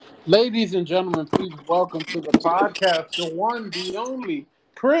Ladies and gentlemen, please welcome to the podcast the one, the only,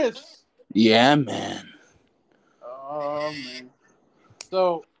 Chris. Yeah, man. Oh man.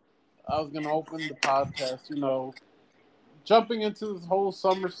 So I was gonna open the podcast, jumping into this whole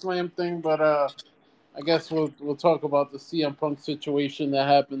Summerslam thing, but I guess we'll talk about the CM Punk situation that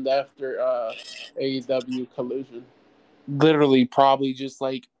happened after AEW Collision. Literally, probably just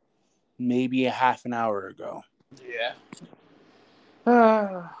like maybe a half an hour ago. Yeah.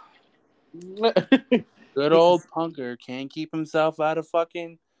 Good old punker can't keep himself out of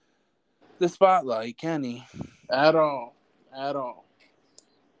fucking the spotlight, can he? At all. At all.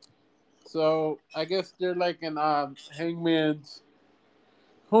 So I guess they're like in Hangman's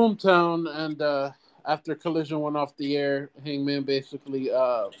hometown, and after Collision went off the air, Hangman basically,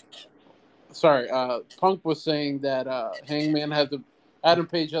 Punk was saying that Hangman had the Adam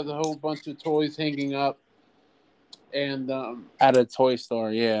Page had a whole bunch of toys hanging up, and At a toy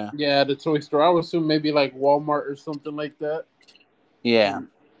store, yeah. yeah, at a toy store. I would assume maybe like Walmart or something like that. Yeah.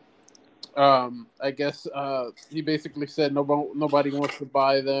 And I guess he basically said nobody wants to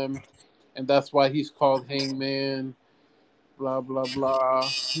buy them, and that's why he's called Hangman. Blah blah blah.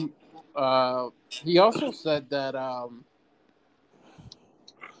 He also said that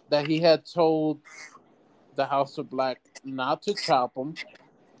he had told the House of Black not to chop him,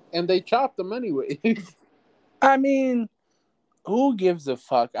 and they chopped him anyway. I mean, who gives a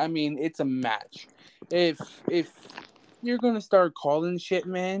fuck? I mean, it's a match. If you're gonna start calling shit,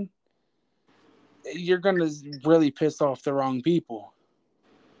 man, you're gonna really piss off the wrong people.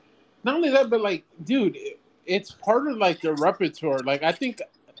 Not only that, but like, dude, it's part of like the repertoire. Like, I think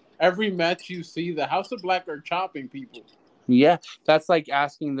every match you see, the House of Black are chopping people, Yeah, that's like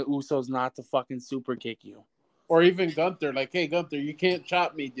asking the Usos not to fucking super kick you. or even Gunther. Like, hey, Gunther, you can't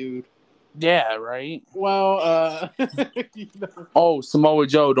chop me, dude. Yeah, right? Well, you know, Oh, Samoa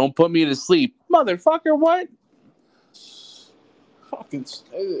Joe, don't put me to sleep. Motherfucker, what? fucking,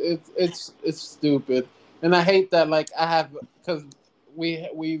 it's stupid, and I hate that. Like, I have because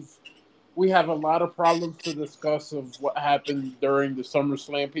we've we have a lot of problems to discuss of what happened during the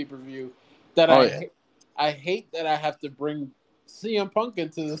SummerSlam pay per view. That Oh, yeah. I hate that I have to bring CM Punk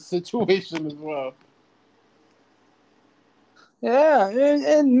into this situation as well. Yeah,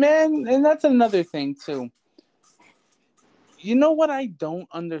 and man, and that's another thing too. You know what I don't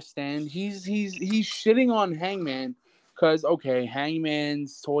understand? He's shitting on Hangman because okay,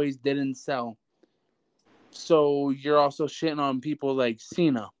 Hangman's toys didn't sell. So you're also shitting on people like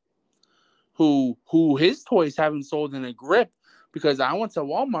Cena, who his toys haven't sold in a grip because I went to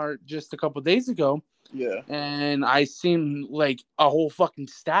Walmart just a couple days ago Yeah, and I seen like a whole fucking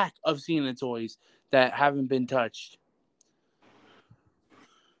stack of Cena toys that haven't been touched.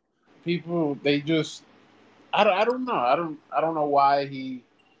 people they just I don't know I don't know why he.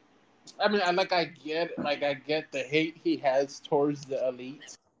 I mean, I get the hate he has towards the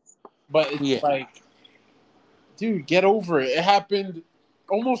elite, but it's Yeah, like, dude, get over it. It happened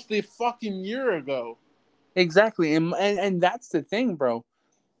almost a fucking year ago. exactly. And that's the thing, bro.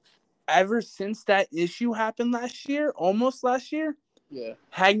 Ever since that issue happened last year, almost last year, Yeah,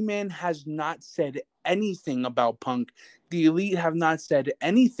 Hangman has not said anything about Punk. The Elite have not said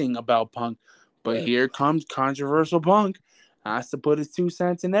anything about Punk. But right. here comes controversial Punk. Has to put his 2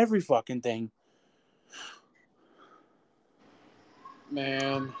 cents in every fucking thing.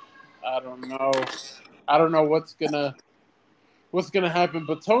 Man, I don't know. I don't know what's gonna happen,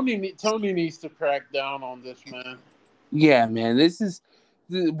 but Tony needs to crack down on this, man. Yeah, man.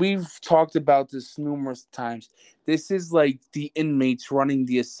 We've talked about this numerous times. This is like the inmates running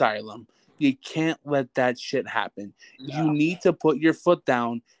the asylum. You can't let that shit happen. You No. need to put your foot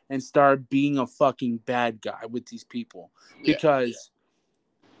down and start being a fucking bad guy with these people. Yeah. Because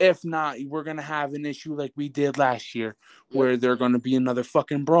if not, we're gonna have an issue like we did last year, Yep. where they're gonna be another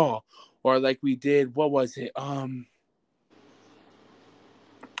fucking brawl, or like we did. What was it?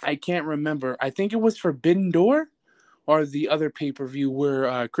 I can't remember. I think it was Forbidden Door, or the other pay per view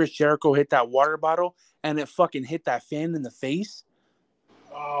where Chris Jericho hit that water bottle and it fucking hit that fan in the face.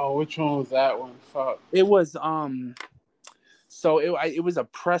 Oh, which one was that one? Fuck. It was So it was a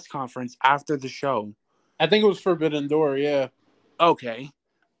press conference after the show. I think it was Forbidden Door. Yeah. Okay,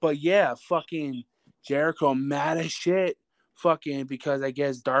 but yeah, fucking Jericho mad as shit, fucking because I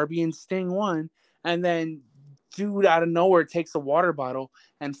guess Darby and Sting won, and then dude out of nowhere takes a water bottle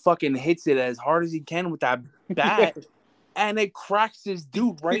and fucking hits it as hard as he can with that bat, and it cracks this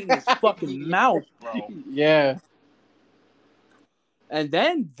dude right in his fucking mouth, bro. Yeah. And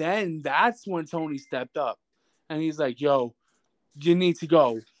then that's when Tony stepped up, and he's like, "Yo, you need to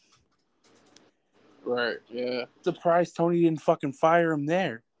go." Right. Yeah. Surprised Tony didn't fucking fire him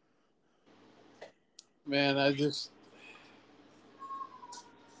there. man, I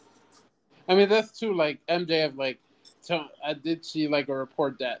mean, that's too like MJF. Like, so I did see like a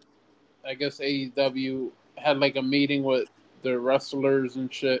report that I guess AEW had like a meeting with the wrestlers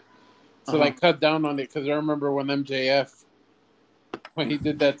and shit to Uh-huh. like cut down on it because I remember when MJF when he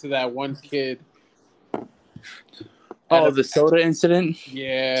did that to that one kid at Oh, a the soda incident.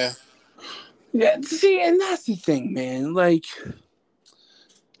 yeah Yeah, see, and that's the thing, man. Like,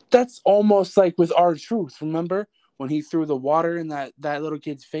 that's almost like with R-Truth. Remember when he threw the water in that little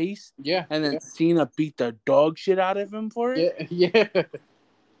kid's face, yeah and then yeah Cena beat the dog shit out of him for it? yeah yeah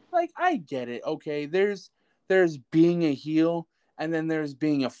Like, I get it. Okay, there's being a heel, and then there's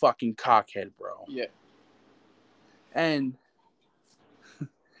being a fucking cockhead, bro. yeah. And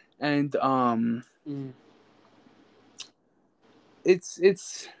and Mm. it's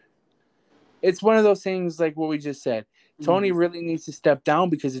it's one of those things like what we just said. Tony Mm. really needs to step down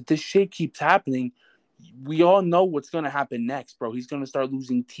because if this shit keeps happening, we all know what's gonna happen next, bro. He's gonna start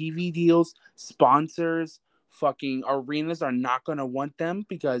losing TV deals, sponsors, fucking arenas are not gonna want them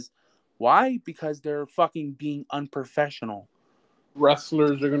because why? Because they're fucking being unprofessional.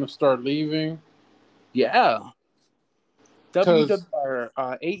 Wrestlers are gonna start leaving Yeah. because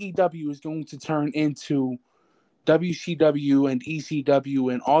AEW is going to turn into WCW and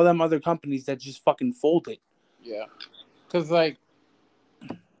ECW and all them other companies that just fucking folded. yeah because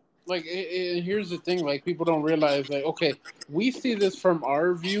here's the thing, like people don't realize, like, okay, we see this from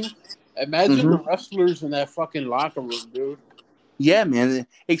our view. Imagine the Mm-hmm. wrestlers in that fucking locker room, dude. Yeah, man.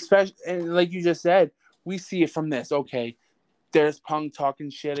 Especially, and like you just said, we see it from this. Okay, there's Punk talking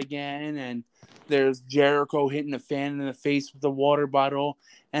shit again, and there's Jericho hitting a fan in the face with a water bottle,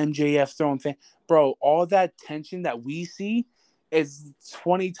 MJF throwing fan. Bro, all that tension that we see is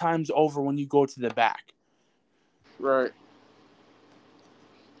 20 times over when you go to the back. Right.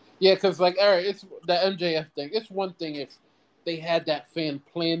 Yeah, because like, all right, it's the MJF thing. It's one thing if they had that fan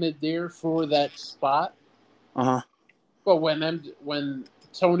planted there for that spot, Uh huh. but when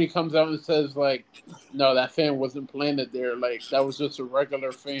Tony comes out and says like, no, that fan wasn't planted there. Like that was just a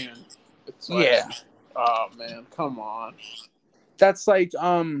regular fan. It's like, Yeah, oh man, come on. that's like.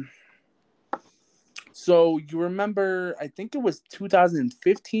 So you remember? I think it was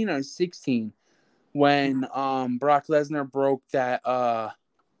 2015 or 16 when Brock Lesnar broke that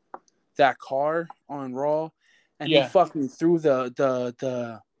car on Raw, and he Yeah, fucking threw yeah,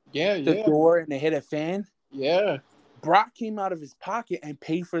 the yeah, door and it hit a fan. yeah. Brock came out of his pocket and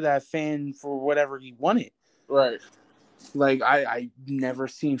paid for that fan for whatever he wanted. Right, Like I never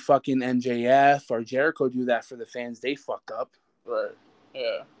seen fucking MJF or Jericho do that for the fans. They fucked up. right.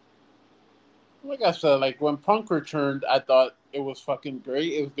 Yeah. Like I said, like when Punk returned, I thought it was fucking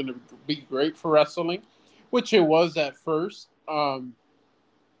great. It was gonna be great for wrestling, which it was at first.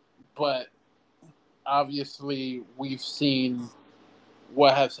 But obviously we've seen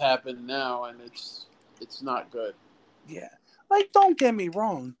what has happened now, and it's not good. Yeah. Like don't get me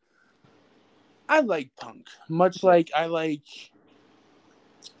wrong. I like Punk. Much Yeah. like I like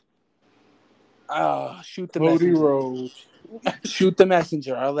shoot the Cody messenger. Rhodes. Shoot the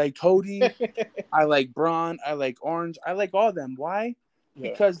messenger. I like Cody. I like Braun. I like Orange. I like all of them. Why?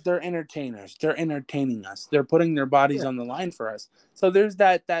 Yeah, Because they're entertainers. They're entertaining us. They're putting their bodies yeah, on the line for us. So there's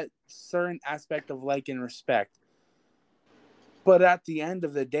that certain aspect of like and respect. But at the end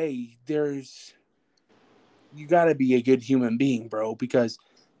of the day, there's you got to be a good human being, bro, because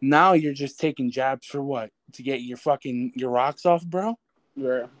now you're just taking jabs for what? To get your rocks off, bro?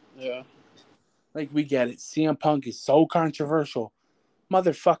 yeah, yeah. Like we get it. CM Punk is so controversial.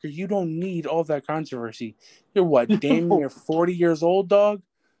 Motherfucker, you don't need all that controversy. You're what, damn near 40 years old, dog?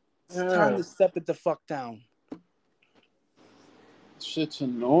 It's time Yeah. to step it the fuck down. Shit's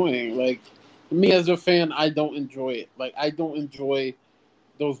annoying. Like me as a fan, I don't enjoy it. Like I don't enjoy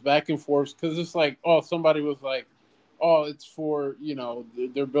those back and forths because it's like, oh, somebody was like, oh, it's for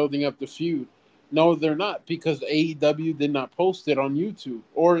they're building up the feud. No, they're not because AEW did not post it on YouTube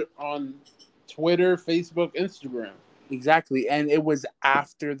or on Twitter, Facebook, Instagram. Exactly. And it was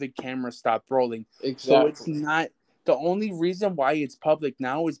after the camera stopped rolling. So it's Exactly. not the only reason why it's public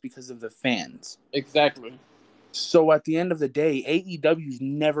now is because of the fans. Exactly. So at the end of the day, AEW is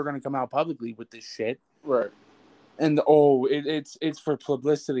never going to come out publicly with this shit. Right. And it's for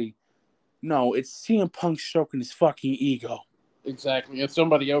publicity. No, it's CM Punk stroking his fucking ego. Exactly. And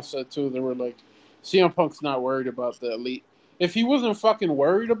somebody else said too. They were like, CM Punk's not worried about the elite. If he wasn't fucking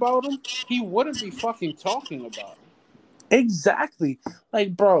worried about him, he wouldn't be fucking talking about him. Exactly.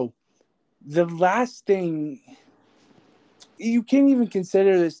 Like, bro, the last thing you can't even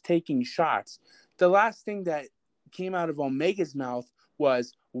consider this taking shots. The last thing that came out of Omega's mouth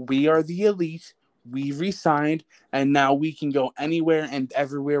was, "We are the elite. We resigned, and now we can go anywhere and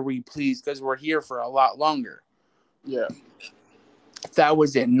everywhere we please because we're here for a lot longer. Yeah. That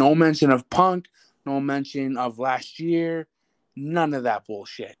was it. No mention of Punk, no mention of last year, none of that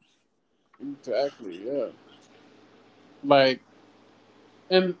bullshit. Exactly. Yeah. Like,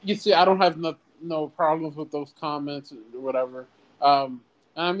 and you see, I don't have no problems with those comments or whatever. And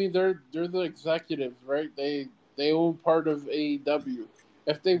I mean, they're the executives, right? They own part of AEW.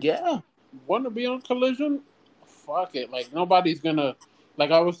 If they Yeah, want to be on Collision, fuck it. Like nobody's gonna.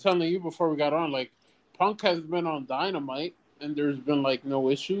 Like I was telling you before we got on, like Punk has been on Dynamite, and there's been like no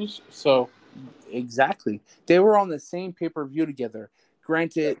issues. So exactly. They were on the same pay per view together. yeah,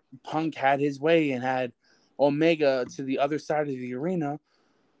 Granted, Punk had his way and had Omega to the other side of the arena,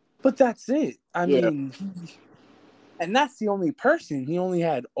 but that's it. I yeah. mean, and that's the only person. He only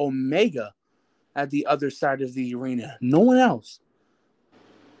had Omega at the other side of the arena. No one else.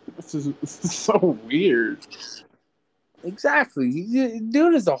 This is so weird. Exactly.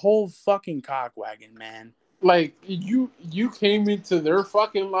 Dude is a whole fucking cockwagon, man. Like you came into their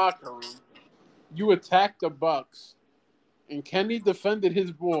fucking locker room, you attacked the Bucks, and Kenny defended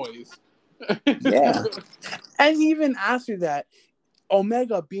his boys. Yeah. And even after that,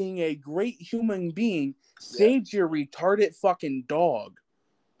 Omega, being a great human being, Yeah, saved your retarded fucking dog.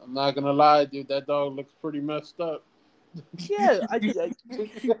 I'm not gonna lie, dude. That dog looks pretty messed up. Yeah,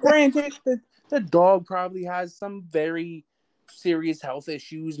 granted, the dog probably has some very serious health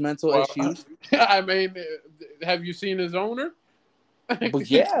issues, mental Well, issues. I mean, have you seen his owner?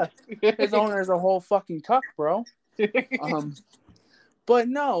 But yeah, his owner is a whole fucking cuck, bro. Um, but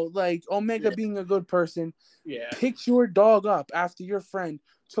no, like Omega Yeah, being a good person, yeah, picked your dog up after your friend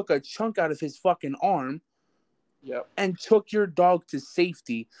took a chunk out of his fucking arm yep. and took your dog to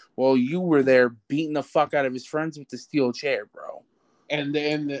safety while you were there beating the fuck out of his friends with the steel chair, bro.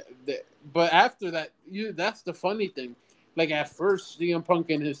 But after that, that's the funny thing. Like at first, CM Punk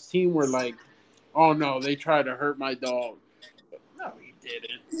and his team were like, "Oh no, they tried to hurt my dog." No, he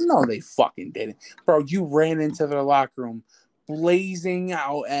didn't. No, they fucking didn't. Bro, you ran into their locker room blazing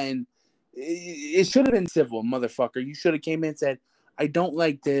out, and it should have been civil, motherfucker. You should have came in and said, I don't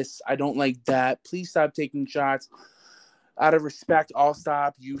like this. I don't like that. Please stop taking shots. Out of respect, I'll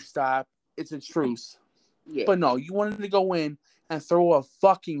stop. You stop. It's a truce. Yeah. But no, you wanted to go in and throw a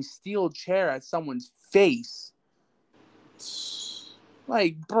fucking steel chair at someone's face.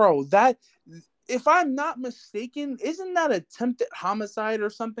 Like, bro, that, if I'm not mistaken, isn't that attempted homicide or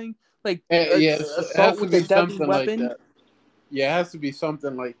something? Like Yes, it assault has to with a be deadly something like weapon? that. Yeah, it has to be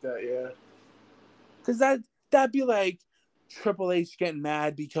something like that. Yeah. Because that'd be like Triple H getting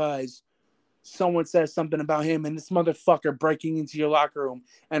mad because someone says something about him and this motherfucker breaking into your locker room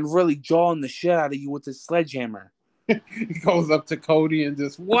and really jawing the shit out of you with his sledgehammer. He goes up to Cody and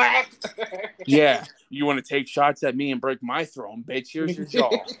just whack. Yeah, you want to take shots at me and break my throne, bitch? Here's your jaw.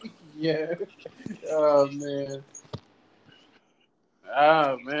 Yeah. Oh man.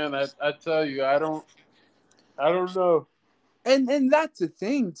 Ah man, I tell you, I don't know. And that's the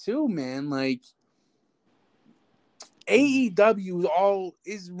thing too, man. Like AEW all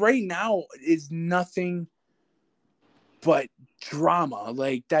is right now is nothing but drama.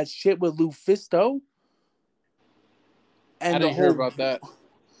 Like that shit with Lufisto I and the didn't hear whole. about that.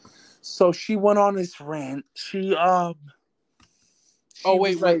 So she went on this rant. Oh She wait,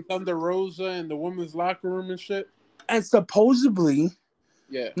 was with like, Thunder Rosa and the women's locker room and shit. and supposedly,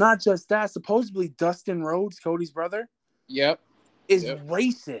 Yeah. not just that, supposedly Dustin Rhodes, Cody's brother, Yep. is Yep.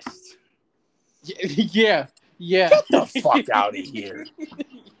 racist. Yeah. Yeah. Get the fuck out of here,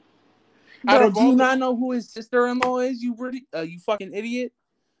 Out bro. of Do all you the, not know who his sister-in-law is? You fucking idiot.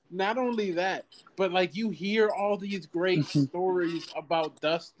 not only that, but like you hear all these great stories about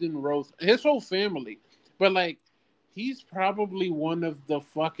Dustin Rhodes, his whole family, but like he's probably one of the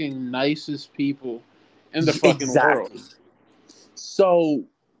fucking nicest people in the fucking world. Exactly. So,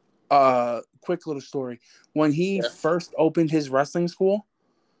 quick little story. When he Yeah. first opened his wrestling school,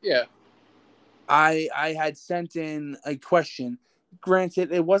 Yeah. I had sent in a question.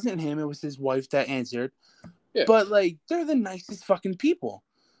 Granted, it wasn't him; it was his wife that answered. Yeah. But like, they're the nicest fucking people.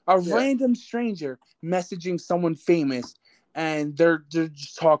 A Yeah. random stranger messaging someone famous, and they're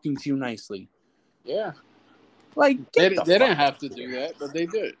just talking to you nicely. Yeah. Like, They, get the they fuck didn't have out to of do here. that, but they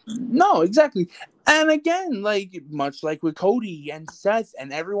did. No, exactly. And again, like much like with Cody and Seth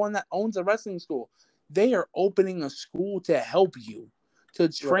and everyone that owns a wrestling school, they are opening a school to help you, to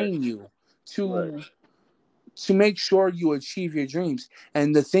Right. train you, Right. to make sure you achieve your dreams.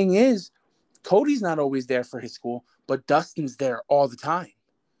 And the thing is, Cody's not always there for his school, but Dustin's there all the time.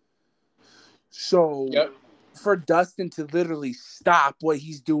 So Yep. for Dustin to literally stop what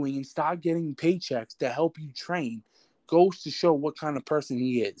he's doing and stop getting paychecks to help you train goes to show what kind of person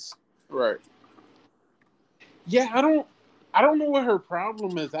he is. Right. Yeah, I don't know what her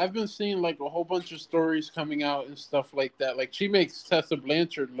problem is. I've been seeing like a whole bunch of stories coming out and stuff like that. Like she makes Tessa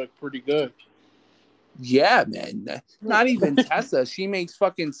Blanchard look pretty good. Yeah, man. Not even Tessa. She makes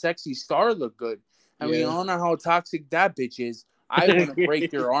fucking Sexy Star look good. And we Yeah. all know how toxic that bitch is. I want to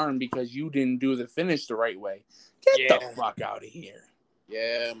break your arm because you didn't do the finish the right way. Get the Yeah. fuck out of here.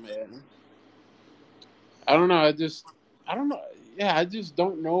 Yeah, man. I don't know. I don't know. Yeah, I just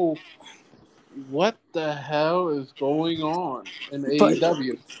don't know what the hell is going on in But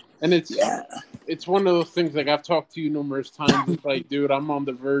AEW. And yeah. it's one of those things like I've talked to you numerous times. It's like, dude, I'm on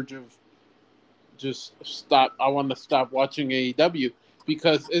the verge of just stop. I want to stop watching AEW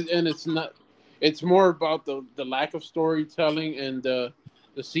because and it's not. It's more about the lack of storytelling and the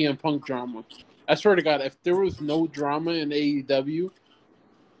CM Punk drama. I swear to God, if there was no drama in AEW,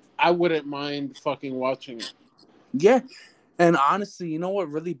 I wouldn't mind fucking watching it. Yeah. And honestly, you know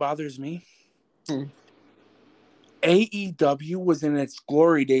what really bothers me? Hmm. AEW was in its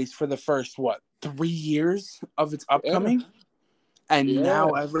glory days for the first, 3 years of its Yeah, upcoming? And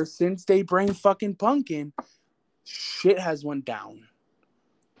now, yeah. ever since they bring fucking Punk in, shit has went down.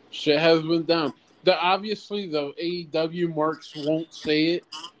 Shit has been down. The AEW marks won't say it,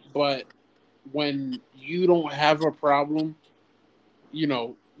 but when you don't have a problem, you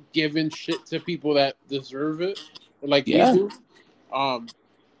know, giving shit to people that deserve it, like we Yeah. do, um,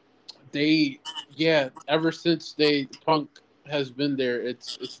 they ever since they Punk has been there,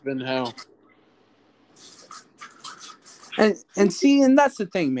 it's been hell. And see, and that's the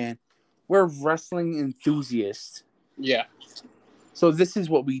thing, man. We're wrestling enthusiasts. Yeah, So this is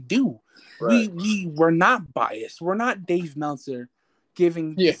what we do. right. We're not biased. We're not Dave Meltzer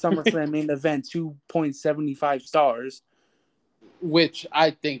giving Yeah, SummerSlam main event 2.75 stars. which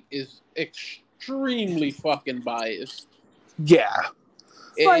I think is extremely fucking biased. Yeah.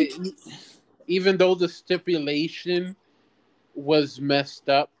 Like, It, even though the stipulation was messed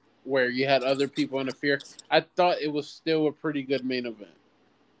up, where you had other people interfere, I thought it was still a pretty good main event.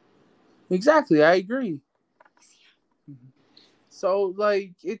 exactly, I agree. So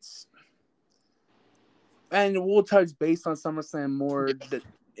like it's and we'll touch base on SummerSlam more Yeah,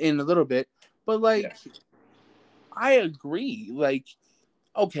 in a little bit. But yeah, like I agree. Like,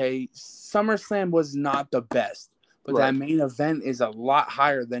 okay, SummerSlam was not the best, but right. that main event is a lot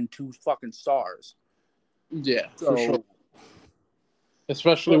higher than 2 fucking stars. Yeah, for sure. So,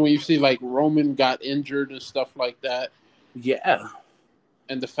 Especially but when you see like Roman got injured and stuff like that, yeah.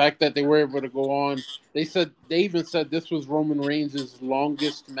 and the fact that they were able to go on. They even said this was Roman Reigns'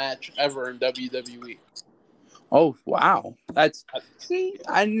 longest match ever in WWE. Oh wow, that's Uh, see,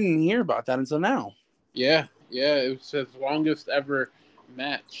 I didn't hear about that until now. Yeah, yeah, it was his longest ever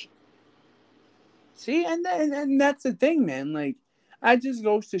match. See, and that's the thing, man. Like, that just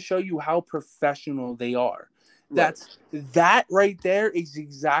goes to show you how professional they are. Right. That right there is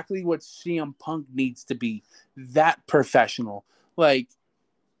exactly what CM Punk needs to be. That professional. Like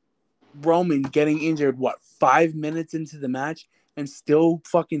Roman getting injured, 5 minutes into the match and still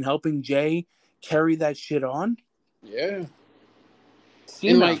fucking helping Jay carry that shit on? Yeah, and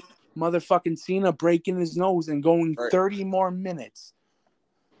Cena, like, motherfucking Cena breaking his nose and going right, 30 more minutes.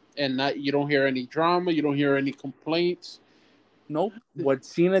 and not you don't hear any drama, you don't hear any complaints. Nope. What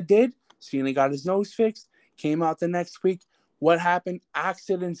Cena did, Cena got his nose fixed, came out the next week. What happened?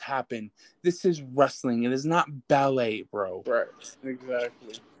 Accidents happen. This is wrestling. It is not ballet, bro. Right,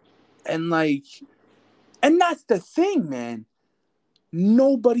 exactly. And like, and that's the thing, man.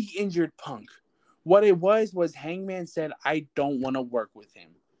 Nobody injured Punk. What it was Hangman said, I don't want to work with him.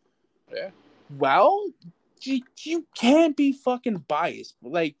 Yeah, Well, you can't be fucking biased.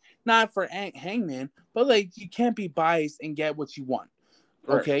 Like, not for Hangman, but like, you can't be biased and get what you want.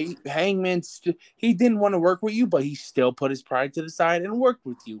 right. Okay, Hangman, he didn't want to work with you, but he still put his pride to the side and worked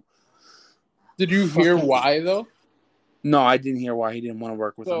with you. Did you hear Fucking why though? no, I didn't hear why he didn't want to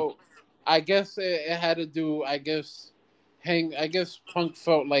work with him. So, I guess it had to do. I guess Punk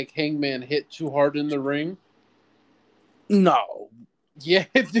felt like Hangman hit too hard in the ring. No, Yeah,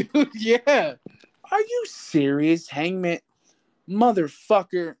 dude. Yeah, are you serious, Hangman,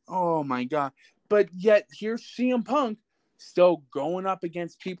 motherfucker? Oh my god! But yet here's CM Punk still going up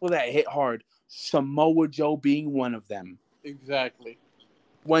against people that hit hard. Samoa Joe being one of them. exactly.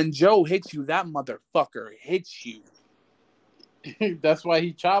 When Joe hits you, that motherfucker hits you. That's why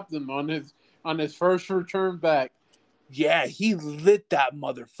he chopped him on his first return back. Yeah, he lit that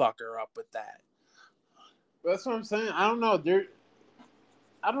motherfucker up with that. That's what I'm saying. I don't know.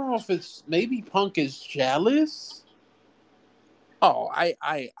 I don't know if it's maybe Punk is jealous. Oh,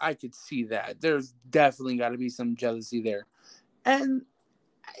 I could see that. There's definitely got to be some jealousy there. And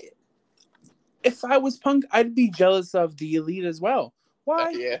if I was Punk, I'd be jealous of the Elite as well.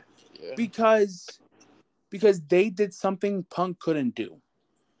 Why? Yeah, yeah, Because they did something Punk couldn't do.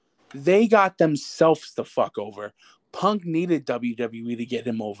 They got themselves the fuck over. Punk needed WWE to get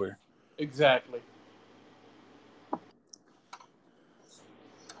him over. exactly.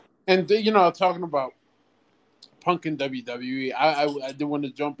 And talking about Punk and WWE, I did want to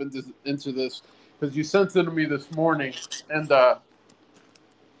jump into this because you sent it to me this morning, and I'm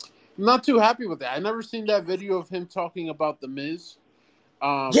not too happy with that. I never seen that video of him talking about the Miz.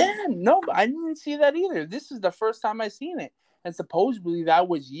 Yeah, no, I didn't see that either. This is the first time I seen it, and supposedly that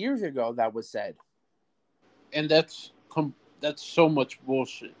was years ago. That was said. And that's so much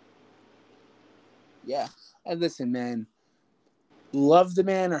bullshit. Yeah, and listen, man, love the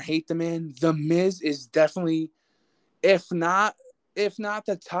man or hate the man, the Miz is definitely, if not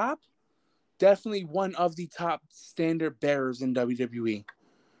the top, definitely one of the top standard bearers in WWE.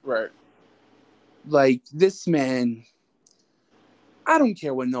 Right. Like this man, I don't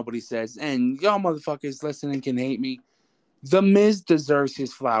care what nobody says, and y'all motherfuckers listening can hate me. The Miz deserves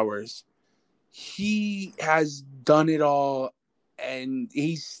his flowers. He has done it all, and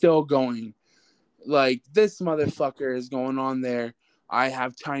he's still going. Like this motherfucker is going on there. I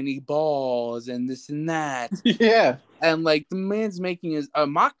have tiny balls and this and that, Yeah. and like the man's making a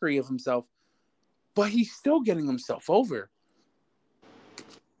mockery of himself, but he's still getting himself over.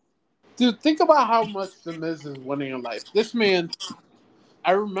 Dude, think about how much the Miz is winning in life. This man,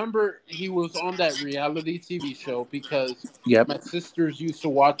 I remember he was on that reality TV show because Yep, my sisters used to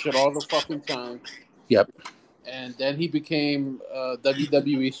watch it all the fucking time. yep, And then he became a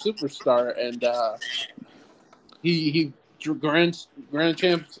WWE superstar, and he grand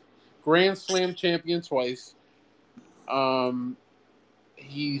slam champion twice. Um,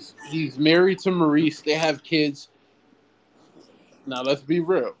 he's married to Maurice. They have kids. Now let's be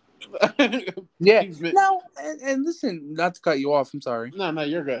real. yeah. He's been Now, and listen, not to cut you off. I'm sorry. no,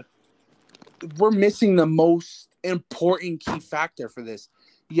 you're good. We're missing the most important key factor for this.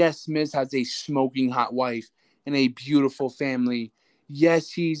 Yes, Miz has a smoking hot wife and a beautiful family.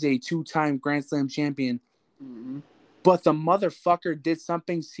 Yes, he's a two-time Grand Slam champion. Mm-hmm. But the motherfucker did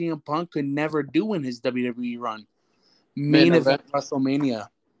something CM Punk could never do in his WWE run. Main Main event event. WrestleMania.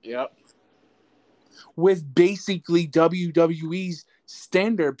 Yep. With basically WWE's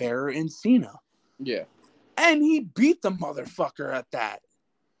standard bearer in Cena. Yeah. And he beat the motherfucker at that.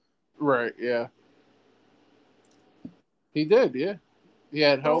 Right. Yeah. He did. Yeah. He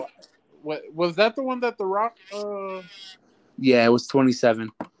had help. What was that? The one that The Rock? Yeah, it was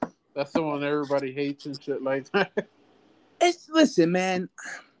 27. That's the one everybody hates and shit like that. Listen, man,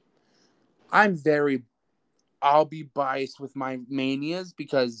 I'll be biased with my manias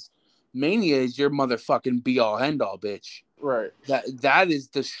because Mania is your motherfucking be all end all, bitch. Right. That is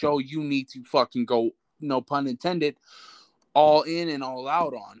the show you need to fucking go, no pun intended, all in and all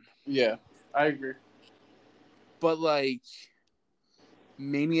out on. Yeah, I agree. But like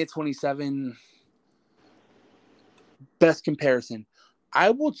Mania 27, best comparison.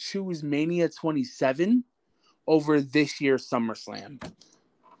 I will choose Mania 27 over this year's SummerSlam.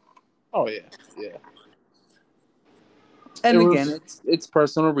 Oh yeah, yeah. It And again, was it's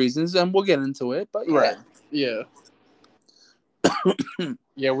personal reasons, and we'll get into it. But right. yeah, Yeah.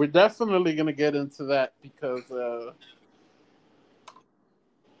 Yeah, we're definitely gonna get into that because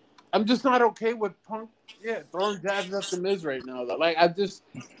I'm just not okay with Punk. Yeah, throwing jabs at the Miz right now. Like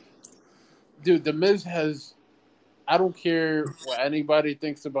dude, the Miz has. I don't care what anybody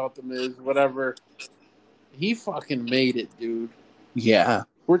thinks about the Miz, whatever. He fucking made it, dude. yeah,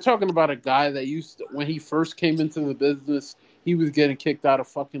 We're talking about a guy that when he first came into the business, he was getting kicked out of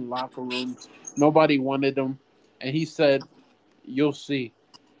fucking locker rooms. Nobody wanted him, and he said, "You'll see,"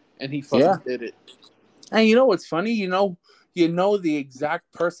 and he yeah. fucking did it. And you know what's funny? You know the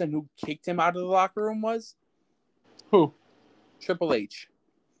exact person who kicked him out of the locker room was Who Triple H.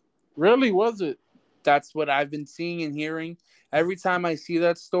 really was it? That's what I've been seeing and hearing. Every time I see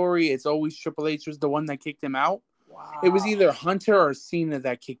that story, it's always Triple H was the one that kicked him out. It was Wow. either Hunter or Cena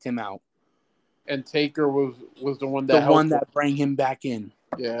that kicked him out. And Taker was the one The that one helped him. that bring him back in.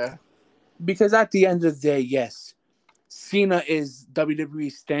 Yeah, Because at the end of the day, yes, Cena is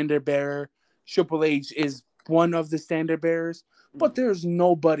WWE standard bearer. Triple H is one of the standard bearers. But there's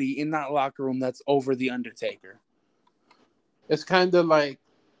nobody in that locker room that's over the Undertaker. it's kind of like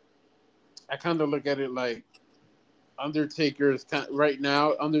I kind of look at it like Undertaker is right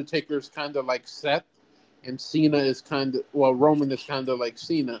now. Undertaker is kind of like Seth and Cena is kind of Roman is kind of like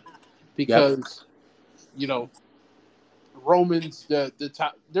Cena Yep. because you know Roman's the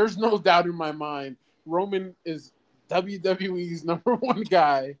top. There's no doubt in my mind. Roman is WWE's number one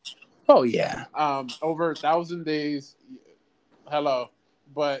guy. Oh yeah. Over 1,000 days. Hello,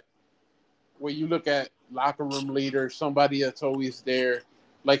 but when you look at locker room leader, somebody that's always there,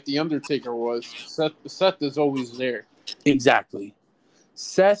 like the Undertaker was, Seth is always there. Exactly.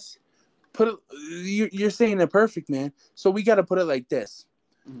 Seth, you're saying it perfect, man. So we got to put it like this: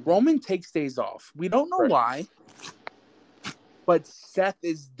 Roman takes days off. We don't know Right, why, but Seth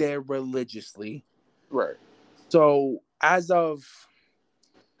is there religiously. right, So as of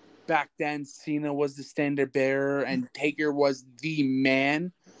back then, Cena was the standard bearer and Taker was the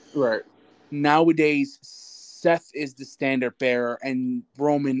man. right, Nowadays, Seth is the standard bearer and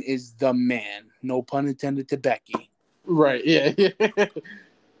Roman is the man. No pun intended to Becky. right. Yeah, yeah.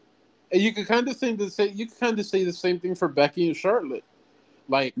 And you could kind of say the same thing for Becky and Charlotte.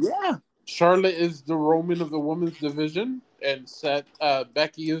 Like Yeah. Charlotte is the Roman of the women's division, and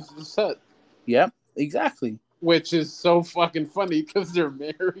Becky is the Seth, Yep. Exactly. which is so fucking funny because they're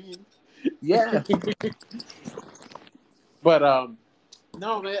married. Yeah. But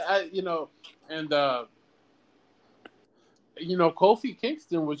no man, and Kofi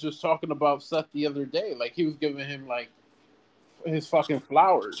Kingston was just talking about Seth the other day. Like he was giving him like his fucking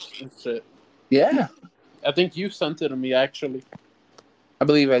flowers and shit. Yeah. I think you sent it to me actually. I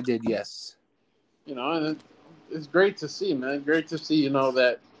believe I did. Yes. It's great to see, man. Great to see,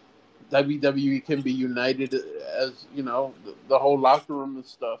 that WWE can be united as the whole locker room and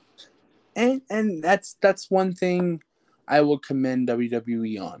stuff. And that's one thing I will commend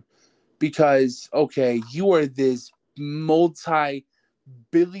WWE on, because okay, you are this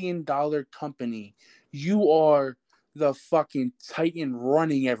multi-billion-dollar company. You are the fucking titan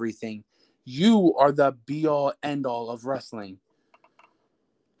running everything. You are the be-all end-all of wrestling.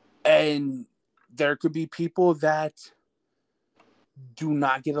 And there could be people that do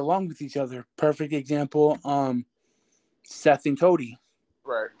not get along with each other. Perfect example, Seth and Cody.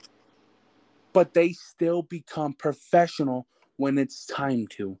 Right. But they still become professional when it's time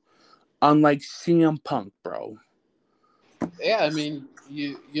to. Unlike CM Punk, bro. Yeah, I mean,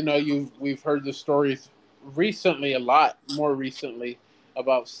 we've heard the stories recently, a lot more recently,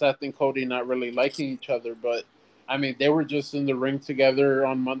 about Seth and Cody not really liking each other, but I mean, they were just in the ring together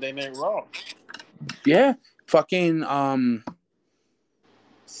on Monday Night Raw. Yeah. Fucking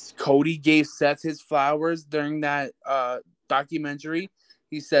Cody gave Seth his flowers during that documentary.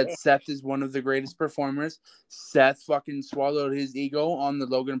 He said Yeah. Seth is one of the greatest performers. Seth fucking swallowed his ego on the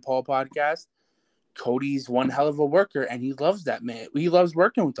Logan Paul podcast. Cody's one hell of a worker, and he loves that man. He loves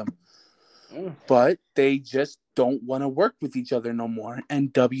working with him. Yeah. But they just don't want to work with each other no more.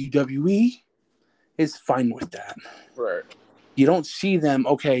 And WWE is fine with that. Right. You don't see them.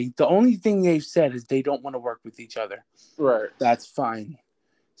 Okay, the only thing they've said is they don't want to work with each other. Right. That's fine.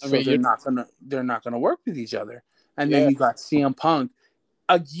 I So mean, they're not gonna work with each other. And then yeah, you got CM Punk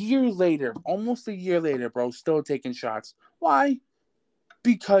a year later, almost a year later, bro, still taking shots. Why?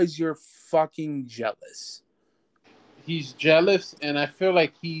 Because you're fucking jealous. he's jealous, and I feel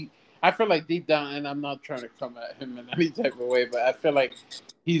like deep down, and I'm not trying to come at him in any type of way, but I feel like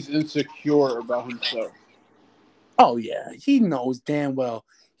he's insecure about himself. Oh yeah, he knows damn well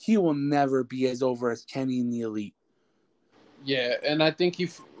he will never be as over as Kenny in the Elite. Yeah, and I think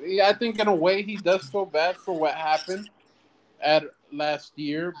in a way he does feel bad for what happened at last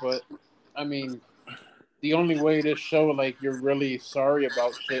year, but I mean, the only way to show like you're really sorry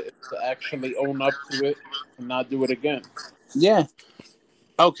about shit is to actually own up to it and not do it again. Yeah.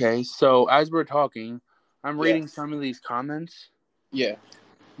 Okay, so as we're talking, I'm Yeah, reading some of these comments. yeah.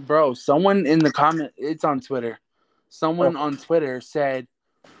 Bro, someone in the comment, it's on Twitter. Someone Okay. on Twitter said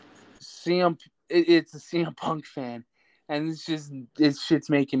it's a CM Punk fan, and this shit's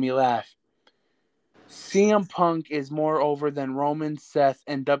making me laugh. CM Punk is more over than Roman, Seth,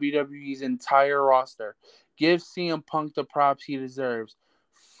 and WWE's entire roster. Give CM Punk the props he deserves.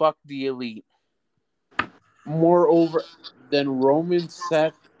 Fuck the Elite. Moreover than Roman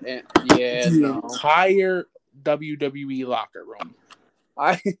Seth and yeah, The no. entire WWE locker room.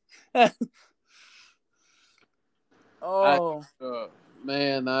 I I oh uh,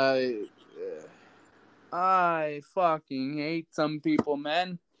 man, I fucking hate some people,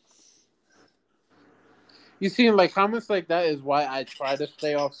 man. you see like comments like that is why I try to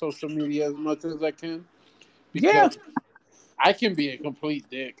stay off social media as much as I can Yeah, because I can be a complete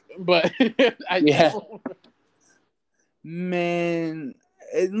dick, but I yeah, don't. man.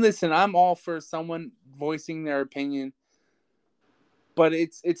 And listen, I'm all for someone voicing their opinion. but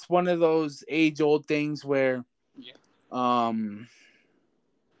it's one of those age old things where Yeah. um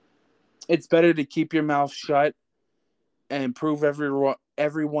it's better to keep your mouth shut and prove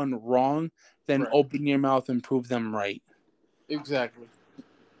everyone wrong than Right. open your mouth and prove them right. Exactly.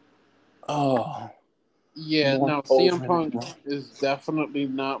 Oh, Yeah. more No, CM over than Punk more. is definitely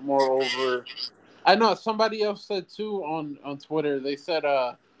not more over. I know somebody else said too on Twitter. They said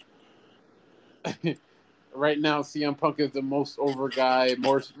right now CM Punk is the most over guy,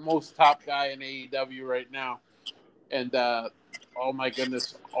 most top guy in AEW right now. And oh my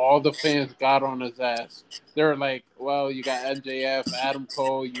goodness, all the fans got on his ass. They're like, well, you got MJF, Adam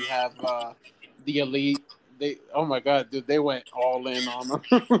Cole, you have the Elite. They, oh my god, dude, they went all in on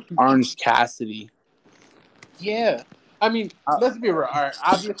him. Orange Cassidy. Yeah, I mean, Uh, let's be real. All right,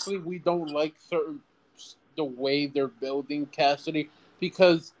 obviously, we don't like the way they're building Cassidy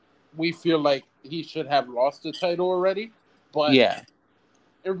because we feel like he should have lost the title already. But yeah,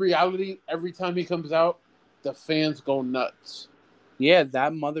 in reality, every time he comes out, the fans go nuts. yeah,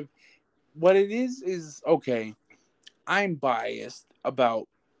 that mother. What it is okay. I'm biased about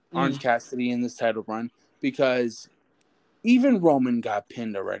Orange Mm, Cassidy in this title run because even Roman got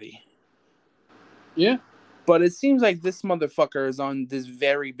pinned already. yeah. But it seems like this motherfucker is on this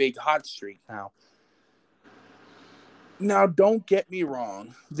very big hot streak now. Now, don't get me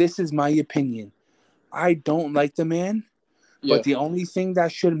wrong. This is my opinion. I don't like the man, Yeah, but the only thing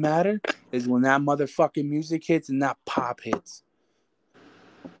that should matter is when that motherfucking music hits and that pop hits.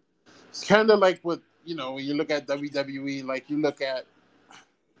 it's kind of like what when you look at WWE. Like you look at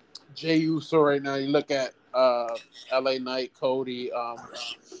Jey Uso right now. You look at LA Knight, Cody.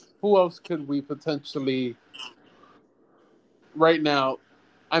 Who else could we potentially right now?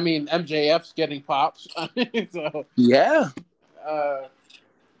 I mean, MJF's getting pops. So Yeah. uh,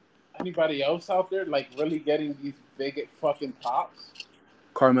 anybody else out there like really getting these big fucking pops?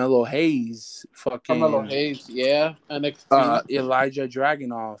 Carmelo Hayes, Carmelo fucking Hayes, yeah. NXT. Elijah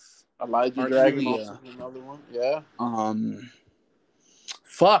Dragunov, Elijah or Dragunov Ilya. is another one. Yeah. Um,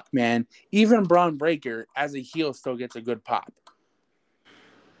 fuck, man. Even Braun Breaker, as a heel, still gets a good pop.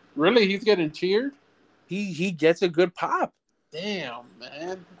 Really, he's getting cheered. He gets a good pop. Damn,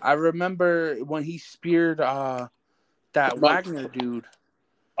 man. I remember when he speared that Wagner dude.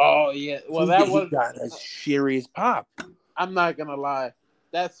 Oh yeah. Well, He got a serious pop. I'm not gonna lie.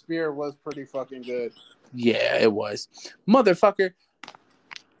 That spear was pretty fucking good. Yeah, it was. Motherfucker,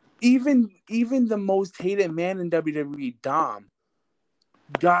 even the most hated man in WWE, Dom,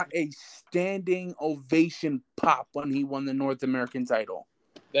 got a standing ovation pop when he won the North American title.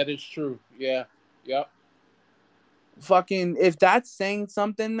 That is true. Yeah. Yep. Fucking, if that's saying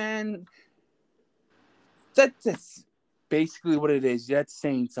something, man, that's basically what it is. That's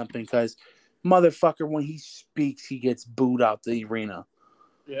saying something because motherfucker, when he speaks, he gets booed out the arena.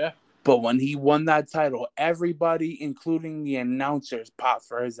 Yeah. But when he won that title, everybody, including the announcers, popped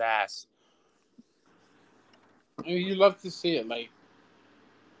for his ass. I mean, you love to see it. Like,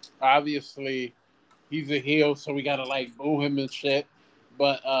 obviously, he's a heel, so we gotta like boo him and shit.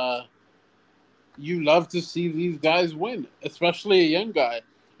 But you love to see these guys win, especially a young guy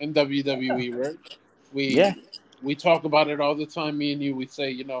in WWE. Right? Yeah. We talk about it all the time. Me and you, we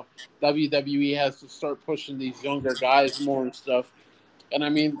say, WWE has to start pushing these younger guys more and stuff. And I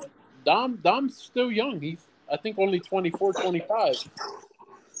mean, Dom's still young. He's I think only 24, 25.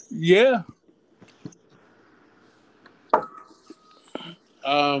 Yeah.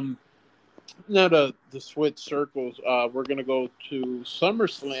 Um, Now the switch circles. We're gonna go to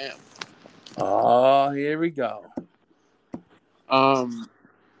SummerSlam. Oh, here we go. Um,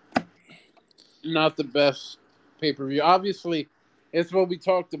 Not the best pay per view. Obviously, it's what we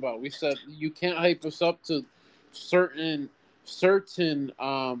talked about. We said you can't hype us up to certain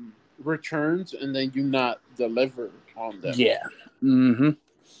returns and then you not deliver on them. Yeah. Mm-hmm.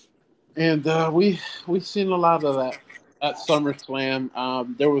 And we've seen a lot of that at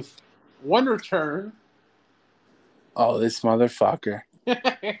SummerSlam. There was one return. Oh, this motherfucker.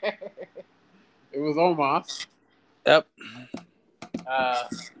 It was Omos. Yep. Uh,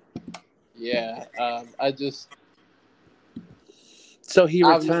 yeah. I just So he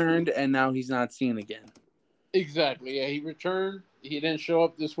obviously returned, and now he's not seen again. exactly. Yeah, he returned. He didn't show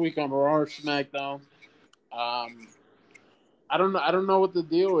up this week on Raw or SmackDown. Um, I don't know. I don't know what the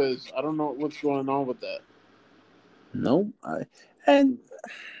deal is. I don't know what's going on with that. No, and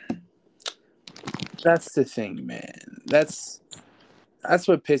that's the thing, man. That's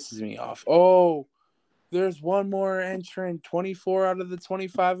what pisses me off. Oh, there's one more entrant. 24 out of the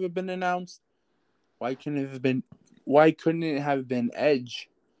 25 have been announced. Why couldn't it have been? Why couldn't it have been Edge?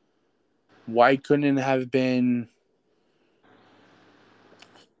 Why couldn't it have been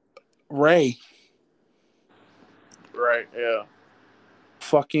Ray. Right. Yeah.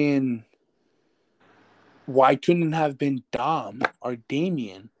 Fucking. Why couldn't it have been Dom or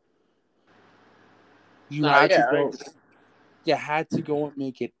Damien? You Nah. had to Yeah. I go. agree. You had to go and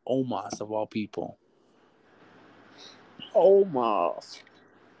make it Omos of all people. Almost.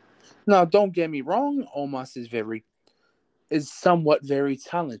 Now, don't get me wrong. Omos is somewhat very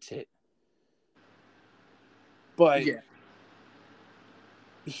talented, but Yeah.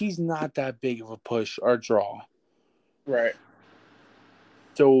 he's not that big of a push or draw. Right.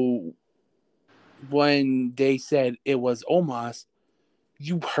 So when they said it was Omos,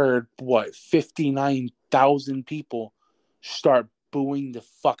 you heard what 59,000 people start booing the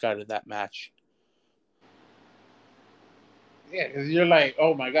fuck out of that match. Yeah, because you're like,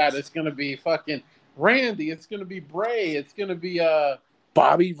 oh my god, it's gonna be fucking Randy. It's gonna be Bray. It's gonna be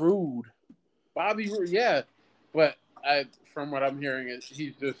Bobby Roode. Bobby. Yeah, but from what I'm hearing,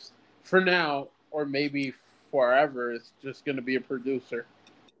 he's just for now, or maybe forever, it's just gonna be a producer.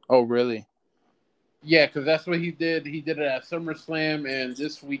 Oh, really? Yeah, because that's what he did. He did it at SummerSlam and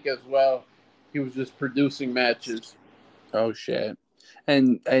this week as well. He was just producing matches. Oh shit.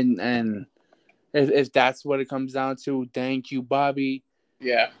 And if that's what it comes down to, thank you, Bobby,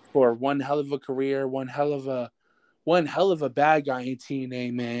 Yeah, for one hell of a career, one hell of a bad guy in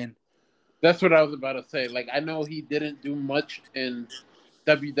TNA, man. that's what I was about to say. Like, I know he didn't do much in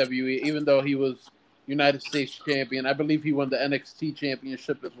WWE, even though he was United States champion. I believe he won the NXT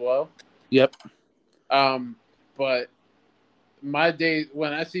championship as well. Yep. But my day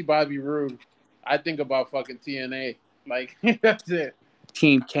when I see Bobby Roode, I think about fucking TNA. Like that's it.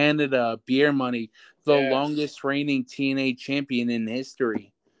 Team Canada, Beer Money, the Yeah, longest reigning TNA champion in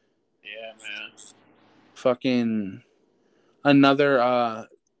history. yeah, man. Fucking another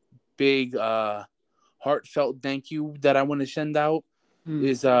big heartfelt thank you that I want to send out Hmm.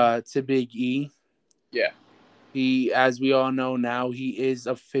 is to Big E. Yeah, He, as we all know now, he is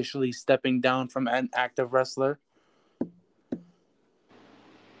officially stepping down from an active wrestler.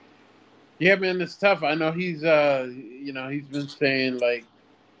 yeah, man. It's tough. I know he's been saying like,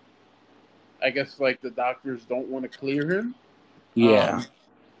 I guess like the doctors don't want to clear him. Yeah. Um,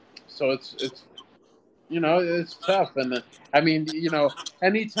 so it's it's tough. And I mean,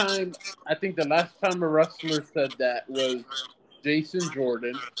 anytime I think the last time a wrestler said that was Jason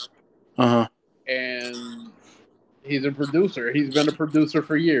Jordan, Uh huh. and he's a producer. He's been a producer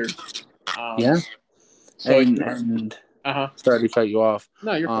for years. Yeah. So And uh-huh. sorry to cut you off.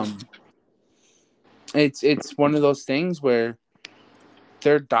 No, you're fine. It's one of those things where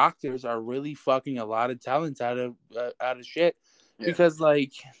their doctors are really fucking a lot of talent out of shit Yeah. because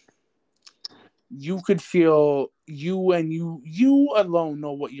like you could feel you alone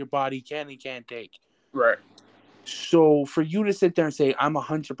know what your body can and can't take. Right. So for you to sit there and say I'm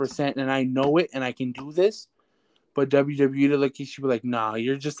 100% and I know it and I can do this, but WWE to look at you like, nah,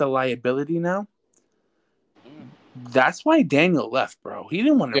 you're just a liability now. Mm. That's why Daniel left, bro. He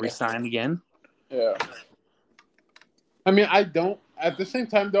didn't want to Yeah. resign again. Yeah. I mean, I don't. At the same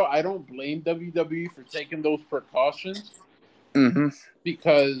time, though, I don't blame WWE for taking those precautions Mm-hmm.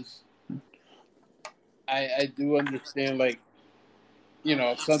 because I do understand, like,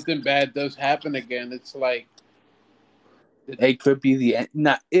 if something bad does happen again, it's like, It could be the end.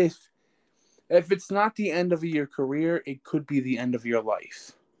 Not if it's not the end of your career, it could be the end of your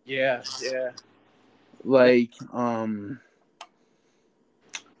life. yeah, yeah, Like,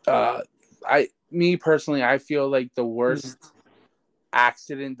 me personally, I feel like the Mhm. worst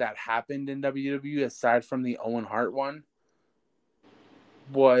accident that happened in WWE, aside from the Owen Hart one,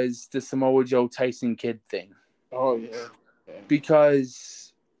 was the Samoa Joe Tyson Kidd thing. Oh yeah, yeah.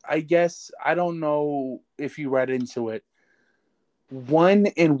 Because I guess I don't know if you read into it. 1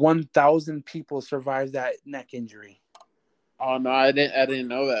 in 1,000 people survive that neck injury. Oh no, I didn't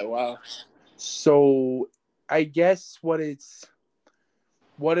know that. Wow. So I guess what it's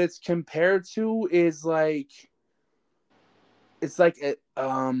compared to is like it's like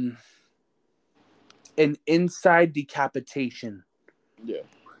an inside decapitation. Yeah.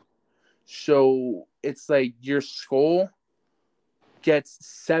 So it's like your skull gets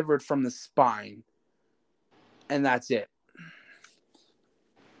severed from the spine, and that's it.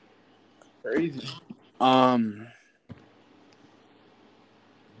 Crazy. Um,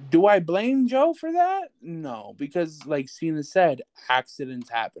 do I blame Joe for that? No, because like Cena said, accidents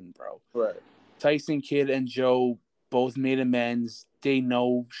happen, bro. Right. Tyson Kidd and Joe both made amends. They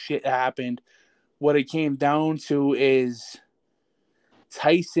know shit happened. What it came down to is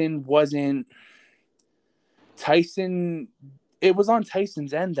Tyson wasn't Tyson. It was on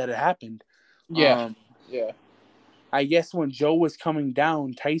Tyson's end that it happened. Yeah. Um, Yeah. I guess when Joe was coming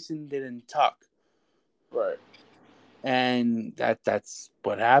down, Tyson didn't tuck. Right. And that's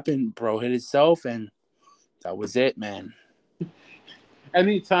what happened. Bro hit himself, and that was it, man.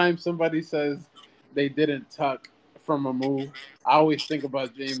 Anytime somebody says they didn't tuck from a move, I always think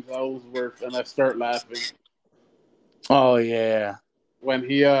about James Ellsworth and I start laughing Oh yeah, when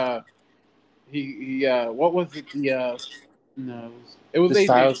he what was it, no, it was the AJ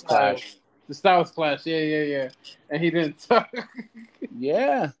Styles Styles, clash. the Styles Clash, yeah, and he didn't tuck.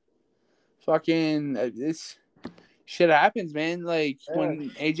 Yeah, fucking this shit happens, man. Like Yeah. when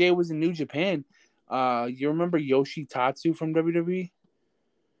AJ was in New Japan, you remember Yoshi Tatsu from WWE?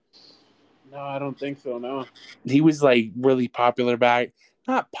 No, I don't think so. No. He was like really popular back,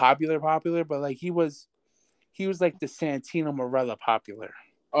 not popular, but like he was like the Santino Morella popular.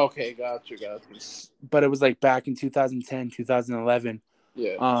 Okay, got you. But it was like back in 2010, 2011.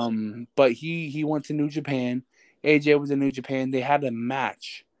 Yeah. But he went to New Japan. AJ was in New Japan. They had a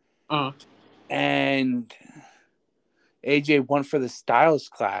match, Uh. and AJ went for the Styles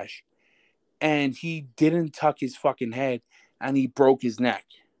Clash, and he didn't tuck his fucking head, and he broke his neck,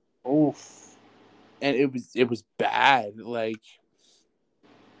 Oof. and it was bad. Like,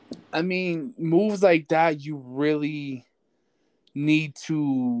 I mean, moves like that, you really need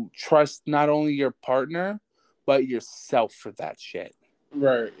to trust not only your partner but yourself for that shit.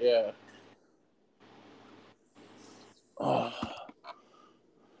 Right. Yeah. Oh.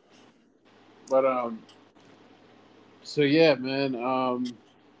 But So yeah, man.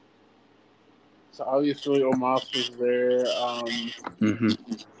 So obviously Omos was there.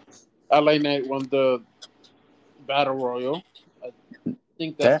 Mm-hmm. LA Knight won the Battle Royal. I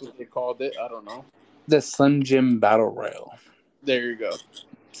think that's That what they called it. I don't know. the Slim Jim Battle Royal. There you go.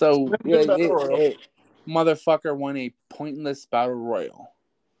 So Jim Battle Royal. motherfucker won a pointless battle royal.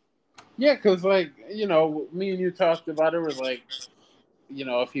 Yeah, because like me and you talked about it. Was like,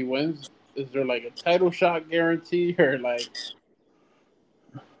 if he wins, is there like a title shot guarantee or like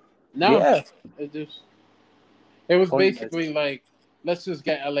no? Yeah, It was pointless. basically like, let's just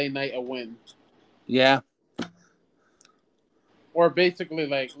get LA Knight a win, Yeah, or basically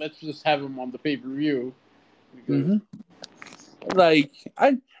like, let's just have him on the pay per view because mm-hmm. Like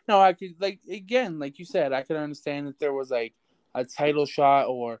I no, I could like again, like you said, I could understand if there was like a title shot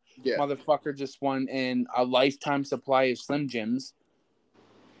or yeah, motherfucker just won in a lifetime supply of Slim Jims,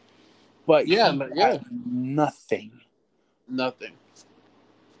 but yeah, he yeah, got nothing. nothing.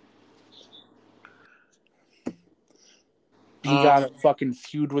 He got a fucking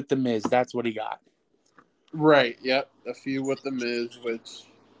feud with the Miz. That's what he got. Right. Yep. A few with the Miz, which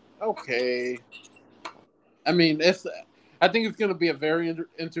okay. I mean, it's. I think it's going to be a very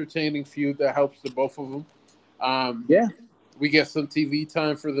entertaining feud that helps the both of them. Um, Yeah. we get some TV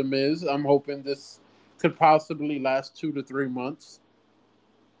time for the Miz. I'm hoping this could possibly last 2 to 3 months.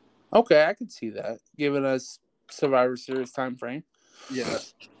 Okay, I could see that. Giving us Survivor Series time frame. Yeah,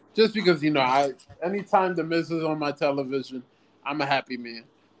 just because I anytime the Miz is on my television, I'm a happy man.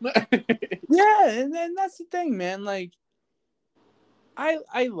 Yeah, and then that's the thing, man. Like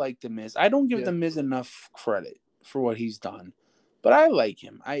I like the Miz. I don't give Yeah. the Miz enough credit for what he's done, but I like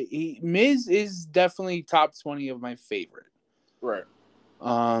him. Miz is definitely top 20 of my favorite. Right.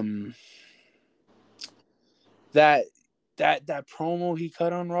 Um, that that promo he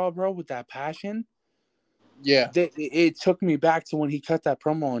cut on Raw, bro, with that passion. Yeah. It took me back to when he cut that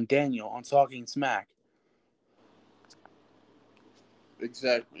promo on Daniel on Talking Smack.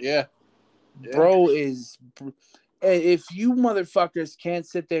 Exactly. Yeah. Yeah. Bro is if you motherfuckers can't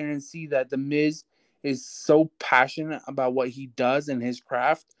sit there and see that the Miz is so passionate about what he does and his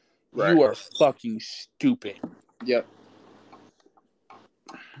craft, Right. you are fucking stupid. Yep.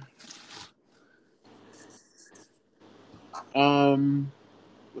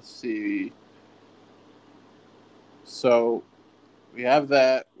 Let's see. So we have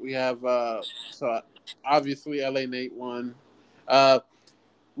that. We have so obviously LA Nate won. Uh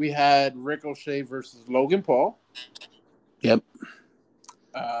we had Ricochet versus Logan Paul. Yep.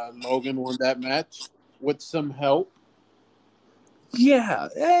 Logan won that match with some help. Yeah.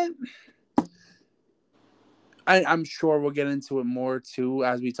 I'm sure we'll get into it more too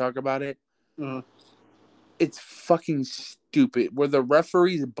as we talk about it. Uh, It's fucking stupid. Were the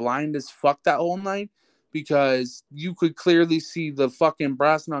referees blind as fuck that whole night? Because you could clearly see the fucking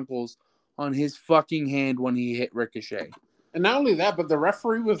brass knuckles on his fucking hand when he hit Ricochet. and not only that, but the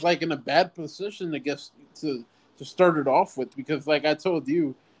referee was like in a bad position to get to start it off with, because like I told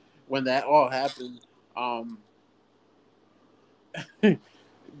you when that all happened, um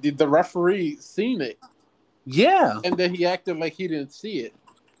the referee seen it Yeah. and then he acted like he didn't see it.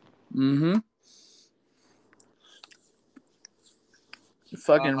 Mm-hmm.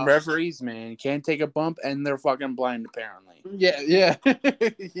 Fucking referees, man, can't take a bump, and they're fucking blind apparently. Yeah,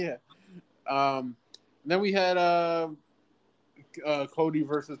 yeah. Then we had Cody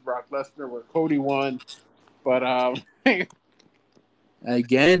versus Brock Lesnar, where Cody won, but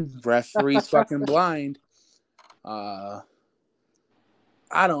Again, referees fucking blind. I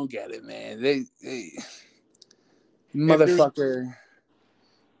don't get it, man. They if there, motherfucker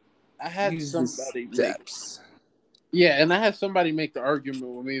I had use the somebody make steps. yeah, and I had somebody make the argument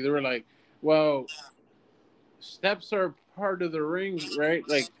with me. They were like, "Well, steps are part of the ring, right?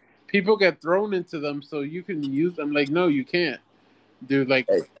 Like people get thrown into them, so you can use them." Like, no, you can't, dude. Like,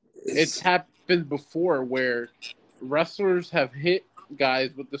 it's It's, happened before where wrestlers have hit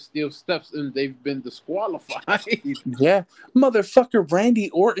guys with the steel steps and they've been disqualified. yeah, motherfucker. Randy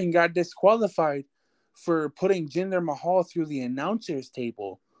Orton got disqualified for putting Jinder Mahal through the announcers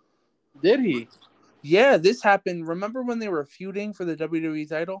table. Did he? Yeah, this happened. Remember when they were feuding for the WWE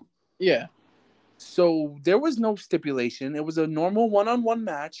title? Yeah. So there was no stipulation. It was a normal one-on-one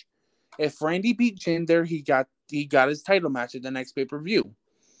match. If Randy beat Jinder, he got his title match at the next pay-per-view.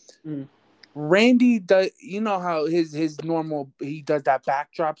 Mm. Randy does, you know how his normal, he does that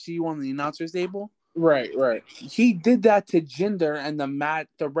backdrop to you on the announcer's table. Right. He did that to Jinder, and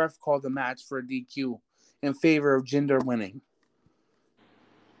the ref called the match for a DQ in favor of Jinder winning.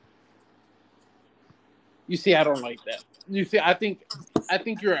 You see, I don't like that. You see, I think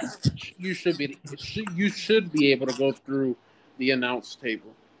you should be able to go through the announce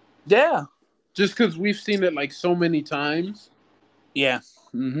table. Yeah, Just because we've seen it like so many times, yeah,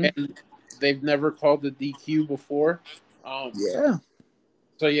 mm-hmm. and they've never called the DQ before. Yeah.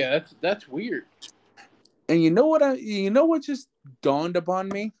 So yeah, that's weird. And you know what just dawned upon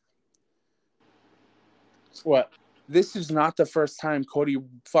me? What? This is not the first time Cody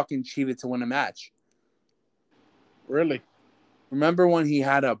fucking cheated to win a match. Really? Remember when he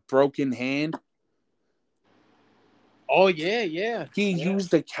had a broken hand? Oh yeah. He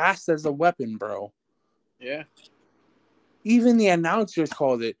used the cast as a weapon, bro. Yeah. Even the announcers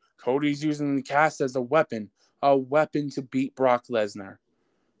called it. Cody's using the cast as a weapon to beat Brock Lesnar.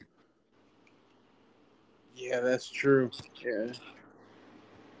 Yeah, that's true. Yeah.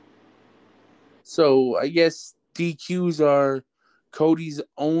 So I guess DQs are Cody's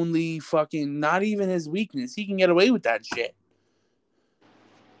only fucking, not even his weakness. He can get away with that shit.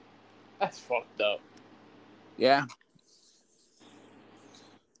 That's fucked up. Yeah.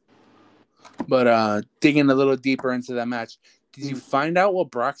 But digging a little deeper into that match, did you find out what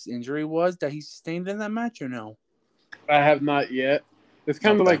Brock's injury was that he sustained in that match or no? I have not yet. It's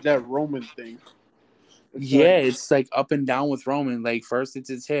kind of like that Roman thing. It's like up and down with Roman. Like first it's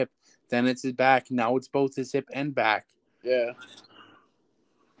his hip, then it's his back. Now it's both his hip and back. Yeah.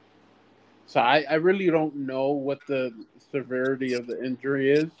 So I really don't know what the severity of the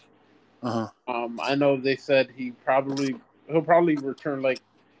injury is. I know they said he'll probably return like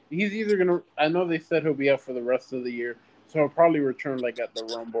he's either gonna. I know they said he'll be out for the rest of the year, so he'll probably return like at the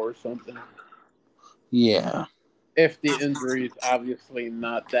Rumble or something. Yeah. If the injury is obviously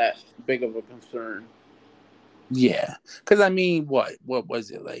not that big of a concern. Yeah, because I mean, what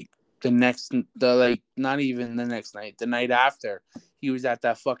was it like? Not even the next night, the night after, he was at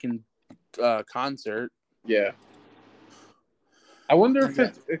that fucking concert. Yeah. I wonder if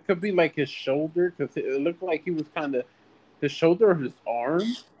it could be like his shoulder, because it looked like he was kind of his shoulder or his arm.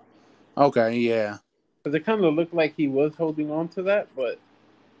 Okay, yeah. Because it kind of looked like he was holding on to that, but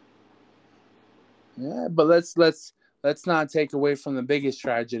yeah. But let's not take away from the biggest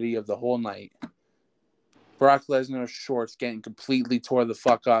tragedy of the whole night. Brock Lesnar's shorts getting completely tore the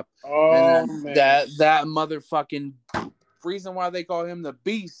fuck up. Oh and man, that motherfucking reason why they call him the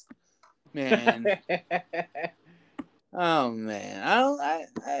Beast, man. Oh man,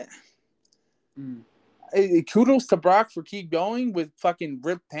 kudos to Brock for keep going with fucking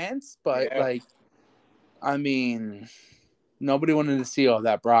ripped pants, but like, I mean, nobody wanted to see all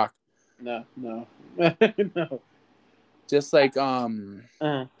that Brock. No. Just like the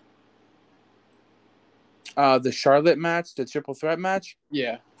Charlotte match, the triple threat match.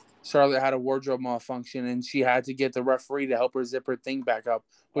 Yeah. Charlotte had a wardrobe malfunction, and she had to get the referee to help her zip her thing back up,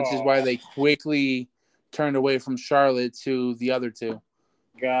 which is why they quickly turned away from Charlotte to the other two.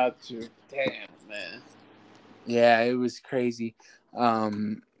 Got you. Damn, man. Yeah, it was crazy.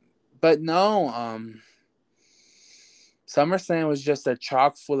 But no, SummerSlam was just a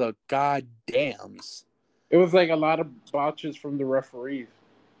chock full of goddams. It was like a lot of botches from the referees.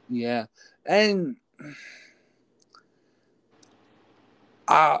 Yeah, and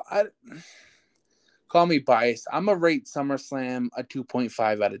call me biased. I'm gonna rate SummerSlam a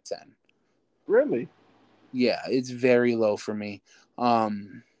 2.5 out of 10. Really? Yeah, it's very low for me.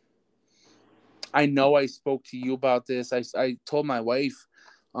 Um, I know I spoke to you about this. I told my wife.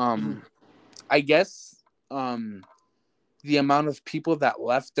 Mhm. I guess the amount of people that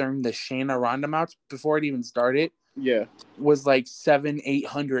left during the Shayna Ronda match before it even started Yeah. was like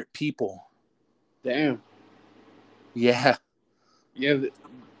 700-800 people. Damn. Yeah. Yeah.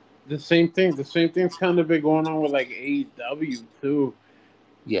 The same thing. The same thing's kind of been going on with like AEW too.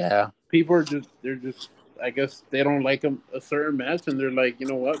 Yeah. People are just they're just I guess they don't like a certain match and they're like, you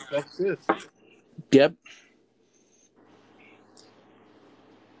know what, fuck this. Yep.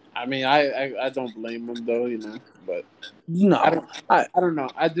 I mean, I don't blame them though, you know, but I No. don't I don't know.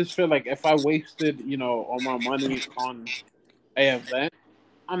 I just feel like if I wasted, you know, all my money on a event,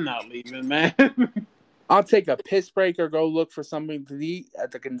 I'm not leaving, man. I'll take a piss break or go look for something to eat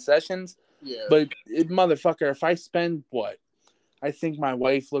at the concessions. Yeah. But motherfucker, if I spend what? I think my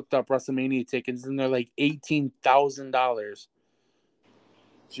wife looked up WrestleMania tickets and they're like $18,000.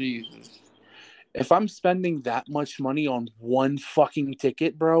 Jesus. If I'm spending that much money on one fucking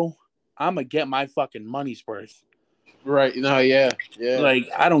ticket, bro, I'm gonna get my fucking money's worth. Right. No, yeah. Yeah. Like,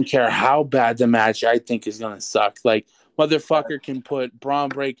 I don't care how bad the match I think is gonna suck. Like, Right. motherfucker can put Braun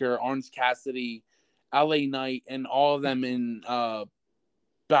Breaker, Orange Cassidy, LA Knight, and all of them in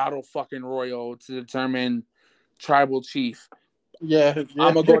battle fucking royal to determine tribal chief. Yeah, I'm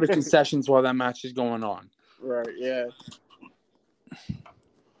yeah. gonna go to concessions while that match is going on. Right, yeah.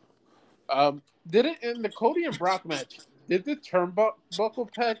 Did it in the Cody and Brock match? Did the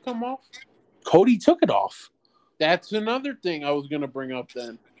turnbuckle pad come off? Cody took it off. That's another thing I was gonna bring up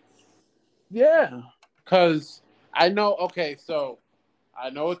then, Yeah. because I know. Okay, so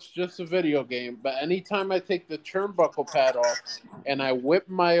I know it's just a video game, but anytime I take the turnbuckle pad off and I whip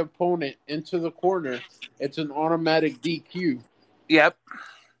my opponent into the corner, it's an automatic DQ. Yep.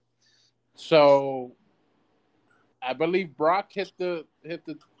 So I believe Brock hit the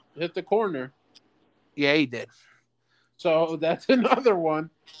corner. Yeah, he did. So that's another one.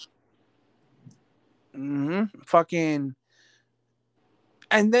 Fucking.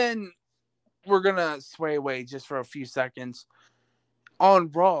 And then we're gonna sway away just for a few seconds. On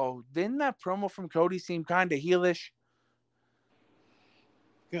Raw, didn't that promo from Cody seem kind of heelish?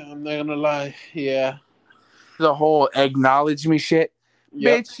 I'm not gonna lie. Yeah. The whole acknowledge me shit.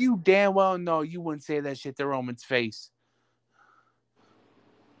 Yep. Bitch, you damn well know you wouldn't say that shit to Roman's face.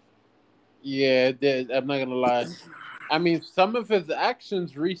 Yeah, it did. I'm not gonna lie. I mean, some of his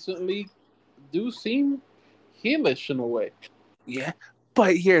actions recently do seem heelish in a way. Yeah.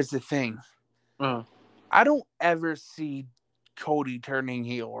 But here's the thing. Uh, I don't ever see Cody turning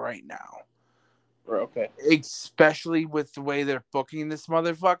heel right now. okay. Especially with the way they're booking this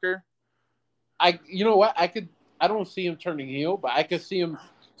motherfucker. You know what? I don't see him turning heel, but I could see him,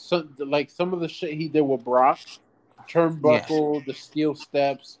 some of the shit he did with Brock, Yeah. turnbuckle, the steel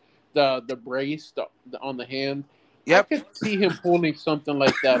steps, the brace on the hand. I Yep. could see him pulling something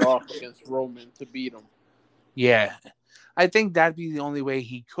like that off against Roman to beat him. Yeah. I think that'd be the only way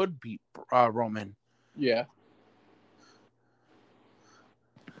he could beat Roman. Yeah.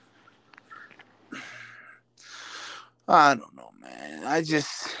 I don't know, man.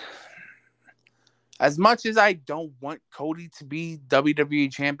 As much as I don't want Cody to be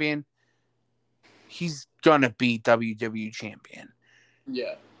WWE champion, he's gonna be WWE champion.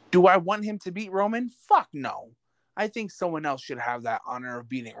 Yeah. Do I want him to beat Roman? Fuck no. I think someone else should have that honor of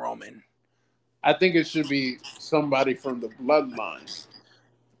beating Roman. I think it should be somebody from the Bloodline.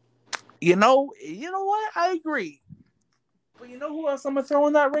 You know what? I agree. But you know who else I'm gonna throw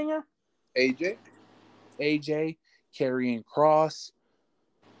in that ringer? AJ. AJ, Karrion Kross.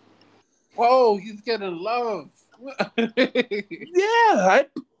 Whoa, he's getting love. Yeah,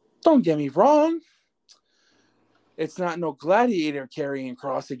 don't get me wrong. It's not no gladiator Karrion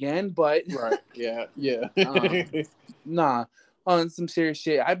Kross again, but Right. Yeah. Yeah. nah. On some serious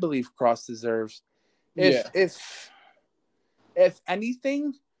shit, I believe Kross deserves. If Yeah. if if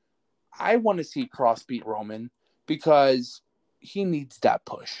anything, I want to see Kross beat Roman because he needs that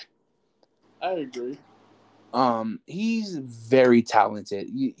push. I agree. He's very talented.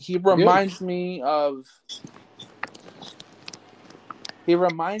 He Yes.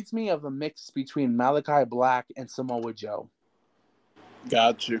 reminds me of a mix between Malachi Black and Samoa Joe.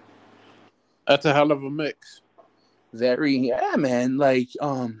 Got you. That's a hell of a mix. Very, yeah, man. Like,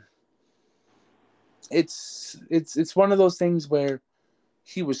 it's one of those things where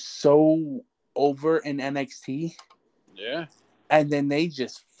he was so over in NXT, Yeah. and then they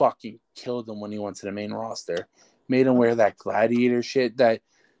just fucking killed him when he went to the main roster. Made him wear that gladiator shit. That,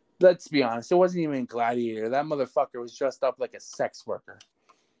 let's be honest, it wasn't even gladiator. That motherfucker was dressed up like a sex worker,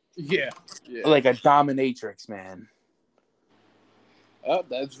 Yeah. Yeah. like a dominatrix, man. Oh,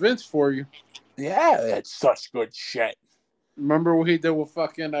 that's Vince for you. Yeah, that's such good shit. Remember what he did with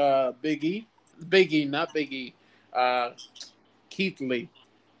fucking Big E? Big E, not Big E. Uh, Keith Lee.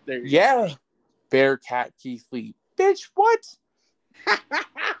 There you go. Yeah, Bearcat Keith Lee. Bitch, what?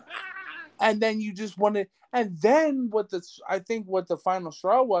 And then you just wanted, and then I think what the final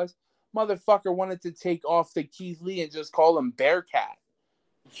straw was, motherfucker wanted to take off the Keith Lee and just call him Bearcat.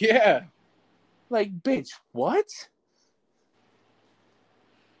 Yeah. Like, bitch, what?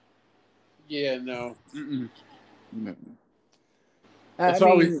 Yeah, no. Mm-mm. I That's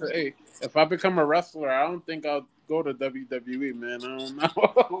always mean, say. If I become a wrestler, I don't think I'll go to WWE, man. I don't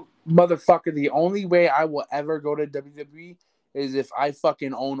know. motherfucker, the only way I will ever go to WWE is if I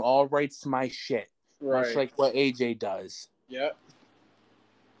fucking own all rights to my shit, much Right. like what AJ does. Yep.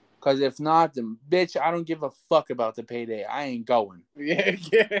 Because if not, then bitch, I don't give a fuck about the payday. I ain't going. Yeah,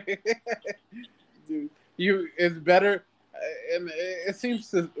 yeah. Dude, it's better, and it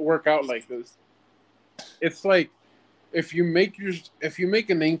seems to work out like this. It's like if you make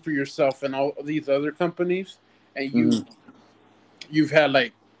a name for yourself in all these other companies, and Mm-hmm. you've had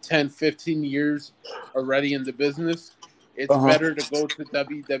like 10, 15 years already in the business, it's Uh huh. better to go to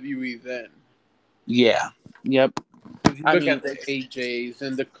WWE then. Yeah. Yep. Because you I look mean, at the AJs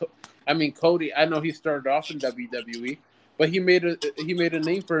and I mean Cody. I know he started off in WWE, but he made a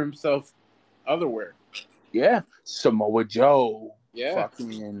name for himself otherwhere. yeah. Samoa Joe. Yeah.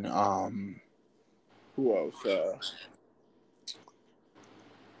 Fucking Who else?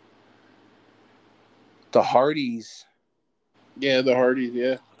 the Hardys. Yeah, the Hardys.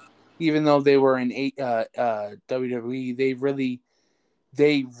 Yeah. Even though they were in WWE,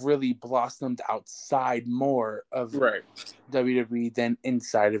 they really blossomed outside more of Right. WWE than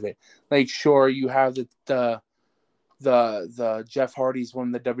inside of it. Like, sure, you have the Jeff Hardy's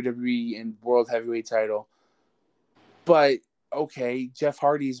won the WWE and World Heavyweight title, but okay, Jeff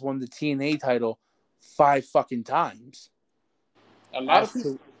Hardy's won the TNA title 5 fucking times. A lot of As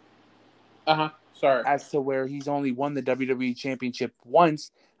people. to Sorry. where he's only won the WWE Championship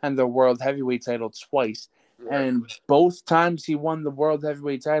once and the World Heavyweight title twice, Right. and both times he won the World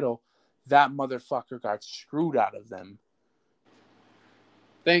Heavyweight title, that motherfucker got screwed out of them.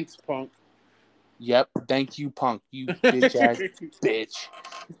 Thanks, Punk. Yep, thank you, Punk, you bitch ass bitch.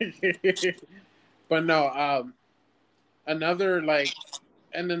 But no, another like,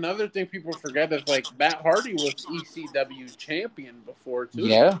 and another thing people forget is like Matt Hardy was ECW champion before too.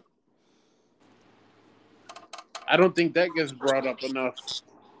 Yeah, I don't think that gets brought up enough.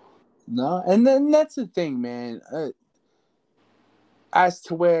 no, and then that's the thing, man. As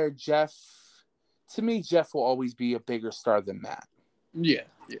to where to me, Jeff will always be a bigger star than Matt. Yeah,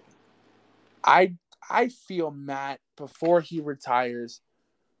 yeah, I I feel Matt before he retires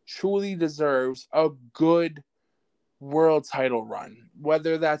truly deserves a good world title run,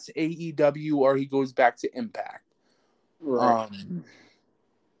 whether that's AEW or he goes back to Impact. right. Um,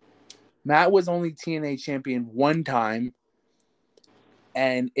 Matt was only TNA champion one time,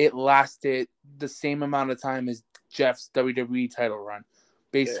 and it lasted the same amount of time as Jeff's WWE title run, Yeah,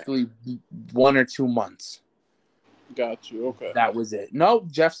 basically 1 or 2 months. got you. Okay, That was it. No,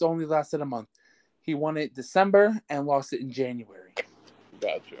 Jeff's only lasted a month. He won it December and lost it in January.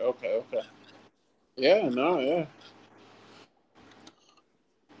 got you. Okay, okay. Yeah, no, yeah.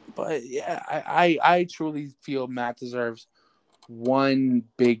 But yeah, I truly feel Matt deserves one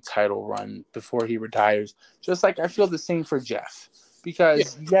big title run before he retires. Just like I feel the same for Jeff. Yeah,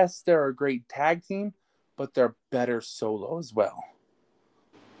 Because yes, they're a great tag team, but they're better solo as well.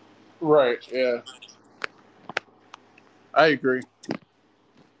 right. Yeah, I agree.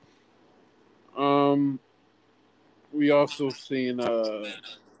 Um, we also seen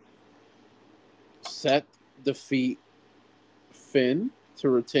Seth defeat Finn to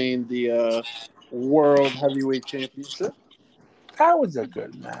retain the World Heavyweight Championship. That was a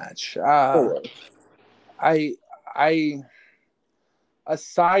good match. It was. I I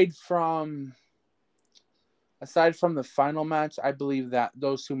aside from the final match, I believe that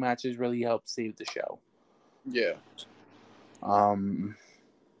those 2 matches really helped save the show. Yeah. Um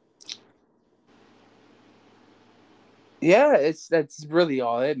yeah, that's really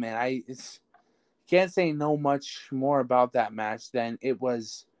all it, man. Can't say no much more about that match than it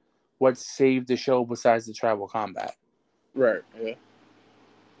was what saved the show besides the tribal combat. Right. Yeah.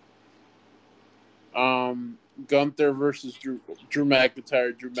 Gunther versus Drew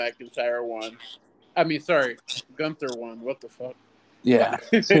McIntyre. Drew McIntyre won. I mean, sorry, Gunther won. What the fuck? Yeah.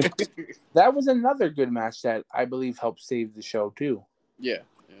 That was another good match that I believe helped save the show too. Yeah.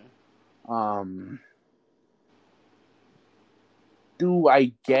 Yeah. Um do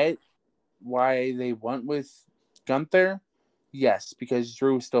I get why they went with Gunther? Yes, because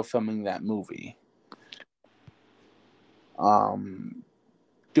Drew is still filming that movie. Um,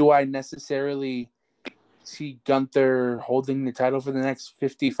 do I necessarily see Gunther holding the title for the next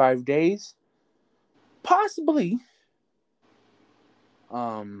 55 days? Possibly.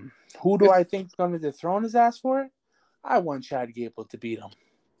 Who do I It's think is going to dethrone his ass for it? I want Chad Gable to beat him.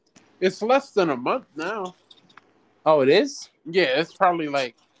 it's less than a month now. Oh, it is? Yeah, it's probably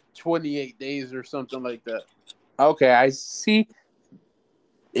like 28 days or something like that. Okay, I see.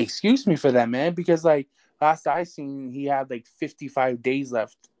 Excuse me for that, man, because like last I seen, he had like 55 days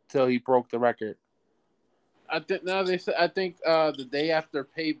left till he broke the record. I think now they say I think the day after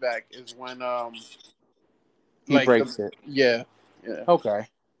Payback is when He like the breaks it. yeah yeah, Okay.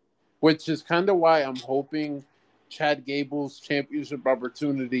 which is kind of why I'm hoping Chad Gable's championship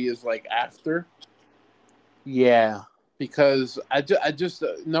opportunity is like after, Yeah. because I just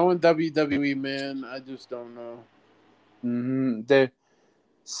knowing WWE, man, I just don't know. The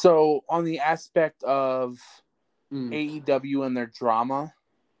So on the aspect of Mm, AEW and their drama,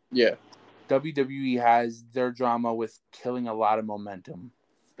 yeah, WWE has their drama with killing a lot of momentum.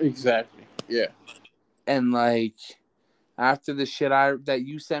 exactly. Yeah, And like after the shit I that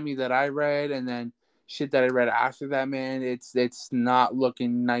you sent me that I read, and then shit that I read after that, man, it's not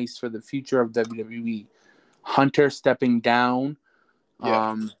looking nice for the future of WWE. Hunter stepping down. yeah,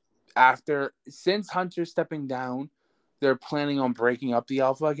 Um, after since Hunter stepping down, they're planning on breaking up the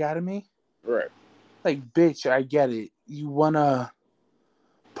Alpha Academy. right. Like, bitch, I get it. You wanna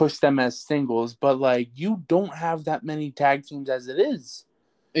push them as singles, but like you don't have that many tag teams as it is.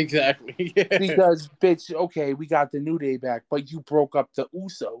 Exactly. Yeah. Because bitch, okay, we got the New Day back, but you broke up the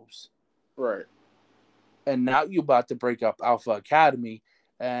Usos. Right. And now you about to break up Alpha Academy.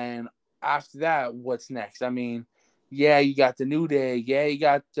 And after that, what's next? I mean, yeah, you got the New Day, yeah, you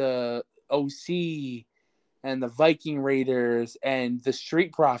got the OC and the Viking Raiders and the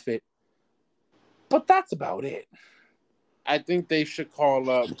Street Profit. But that's about it. I think they should call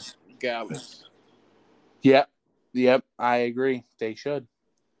up Gallus. Yep. Yep. I agree. They should.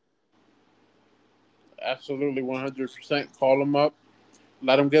 Absolutely, 100%. Call them up.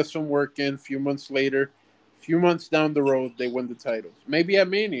 Let them get some work in. Few months later, few months down the road, they win the titles. Maybe at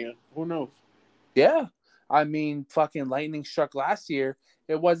Mania. Who knows? Yeah. I mean, fucking lightning struck last year.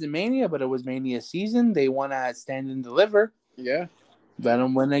 It wasn't Mania, but it was Mania season. They won at Stand and Deliver. Yeah. Let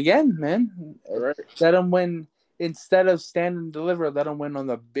them win again, man. Right. Let them win instead of Stand and Deliver. Let them win on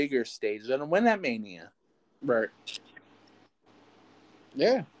the bigger stage. Let them win at Mania. Right.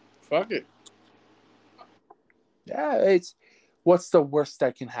 Yeah. Fuck it. Yeah, it's what's the worst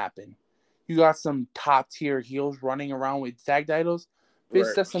that can happen? You got some top tier heels running around with tag titles. Bitch,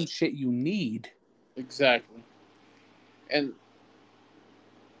 Right. that's some shit you need. Exactly. And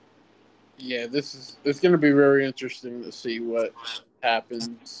yeah, it's gonna be very interesting to see what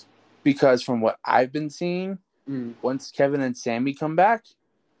happens. Because from what I've been seeing, Mm, once Kevin and Sammy come back,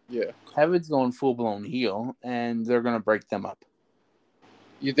 yeah. Kevin's going full blown heel, and they're gonna break them up.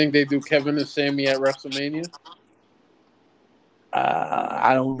 You think they do Kevin and Sammy at WrestleMania?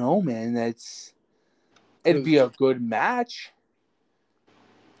 I don't know, man. It'd be a good match.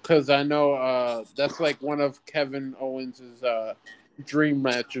 Because I know that's like one of Kevin Owens's dream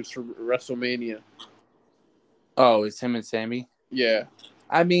matches for WrestleMania. Oh, it's him and Sammy. Yeah,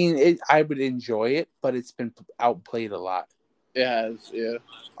 I mean, I would enjoy it, but it's been outplayed a lot. it has. Yeah,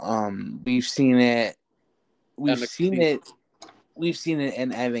 We've seen it. We've seen NXT. it. We've seen it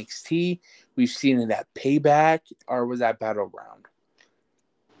in NXT. We've seen it at Payback, or was that Battleground?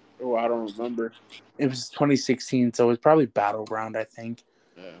 Oh, I don't remember. It was 2016, so it was probably Battleground, I think.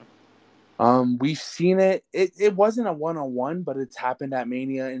 Yeah. We've seen it. It wasn't a one-on-one, but it's happened at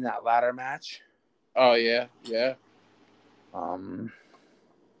Mania in that ladder match. Oh yeah, yeah. Um,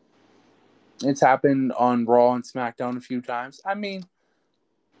 it's happened on Raw and SmackDown a few times. I mean,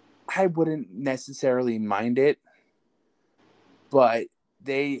 I wouldn't necessarily mind it, but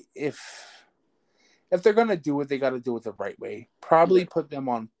they if they're gonna do it, they got to do it the right way. Probably Right. put them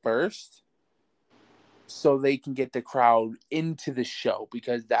on first, so they can get the crowd into the show,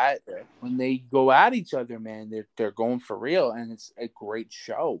 because that Yeah. when they go at each other, man, they're going for real, and it's a great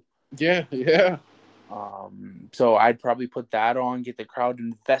show. Yeah, yeah. So I'd probably put that on, get the crowd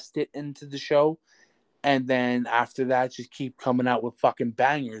invested into the show, and then after that, just keep coming out with fucking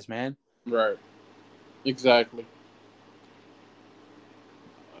bangers, man. Right. Exactly.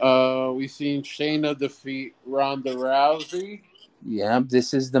 We seen Shayna defeat Ronda Rousey. Yeah,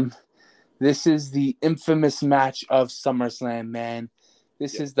 this is the infamous match of SummerSlam, man.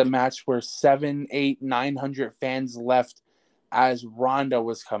 This Yeah. is the match where 7, 8, 900 fans left as Ronda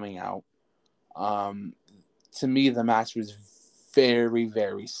was coming out. Um, to me, the match was very,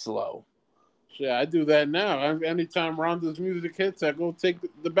 very slow. Yeah, I do that now. Anytime Ronda's music hits, I go take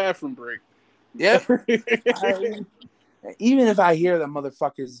the bathroom break. Yep. Even if I hear the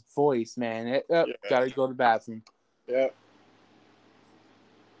motherfucker's voice, man, gotta go to the bathroom. Yeah.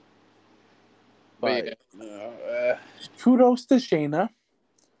 But yeah, kudos to Shayna.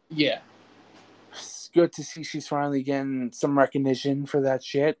 Yeah. It's good to see she's finally getting some recognition for that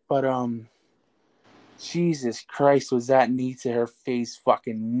shit. But Jesus Christ, was that knee to her face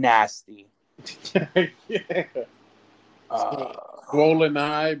fucking nasty? Yeah. Swollen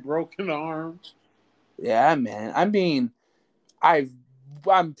eye, broken arm. Yeah, man. I mean,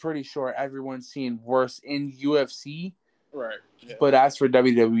 I'm pretty sure everyone's seen worse in UFC. Right. Yeah. But as for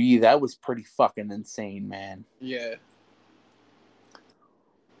WWE, that was pretty fucking insane, man. Yeah.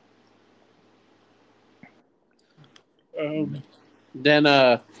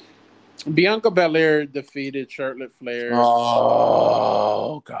 Then Bianca Belair defeated Charlotte Flair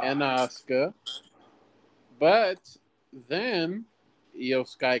Oh god. and Asuka. But then Io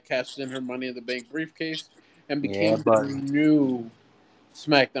Sky cashed in her Money in the Bank briefcase and became the new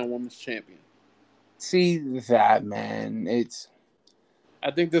SmackDown Women's Champion. See that, man.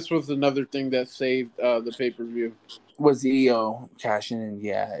 I think this was another thing that saved the pay-per-view. Was Io cashing in?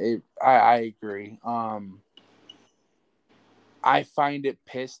 Yeah, I agree. I find it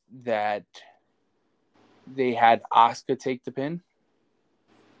pissed that they had Asuka take the pin.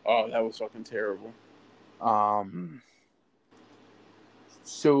 Oh, that was fucking terrible.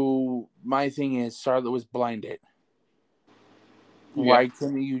 So my thing is, Charlotte was blinded. Yeah. Why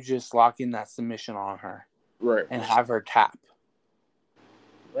couldn't you just lock in that submission on her? Right. And have her tap?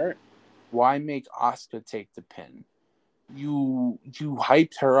 Right. Why make Asuka take the pin? You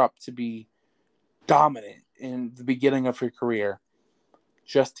hyped her up to be dominant in the beginning of her career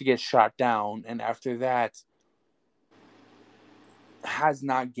just to get shot down, and after that has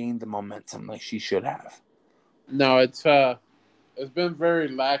not gained the momentum like she should have. No, it's been very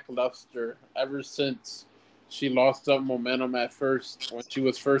lackluster ever since she lost some momentum at first when she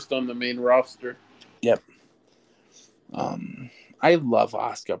was first on the main roster. Yep. I love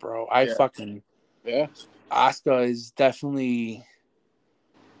Asuka, bro. Yeah. Asuka is definitely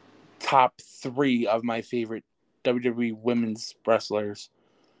top 3 of my favorite WWE women's wrestlers.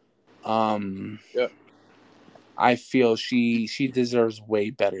 Yeah. I feel she deserves way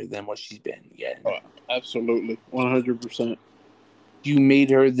better than what she's been getting. Oh, absolutely. 100%. You made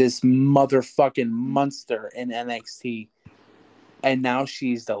her this motherfucking monster in NXT, and now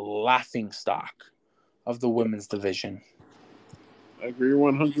she's the laughing stock of the women's division. I agree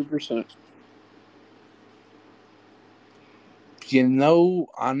 100%. You know,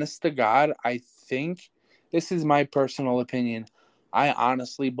 honest to God, I think, this is my personal opinion, I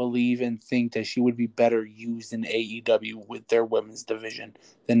honestly believe and think that she would be better used in AEW with their women's division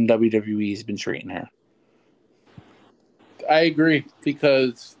than WWE has been treating her. I agree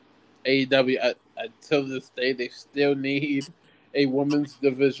because AEW, until this day, they still need a women's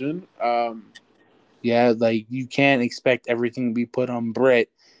division. Yeah, like you can't expect everything to be put on Britt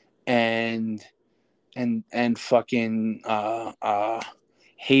and fucking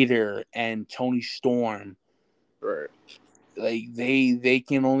Hater and Tony Storm. Right. Like they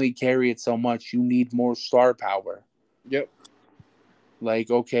can only carry it so much. You need more star power. Yep.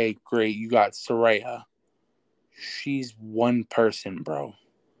 Like, okay, great, you got Saraya. She's one person, bro.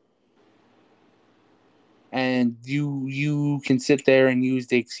 And you can sit there and use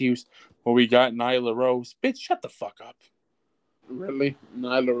the excuse, well, we got Nyla Rose. Bitch, shut the fuck up. Really?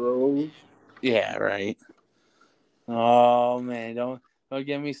 Nyla Rose? Yeah, right. Oh man, don't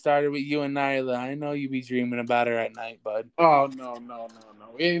get me started with you and Nyla. I know you be dreaming about her at night, bud. Oh no.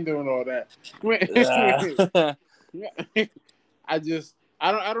 We ain't doing all that.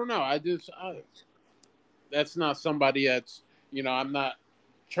 I don't know. That's not somebody that's, I'm not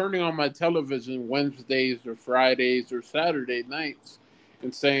turning on my television Wednesdays or Fridays or Saturday nights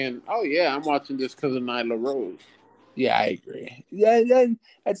and saying, oh yeah, I'm watching this because of Nyla Rose. Yeah, I agree. Yeah,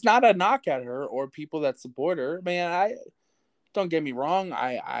 it's not a knock at her or people that support her. Man, I don't get me wrong.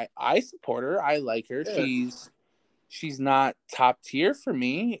 I support her. I like her. Yeah. She's not top tier for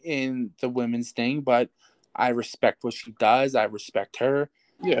me in the women's thing, but I respect what she does. I respect her.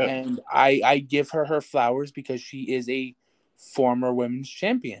 Yeah. And I give her flowers because she is a former women's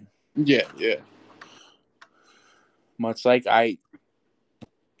champion. Yeah, yeah. Much like I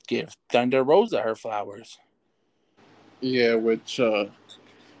give Thunder Rosa her flowers. Yeah, which I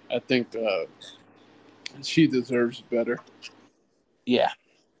think she deserves better. Yeah.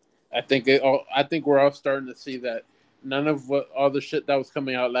 I think we're all starting to see that none of all the shit that was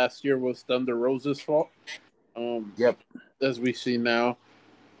coming out last year was Thunder Rosa's fault. Yep. as we see now.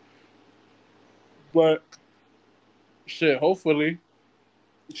 But shit, hopefully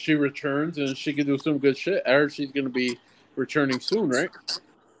she returns and she can do some good shit. I heard she's gonna be returning soon, right?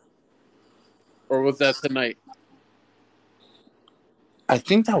 Or was that tonight? I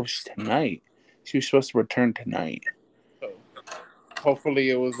think that was tonight. She was supposed to return tonight. So hopefully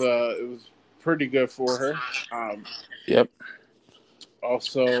it was pretty good for her. Yep.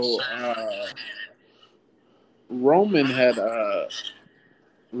 Also, Roman had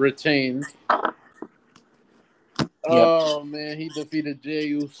retained. Yep. Oh man, he defeated Jey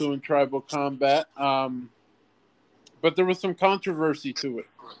Uso in Tribal Combat. But there was some controversy to it.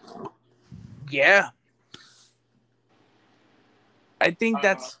 Yeah. I think Uh,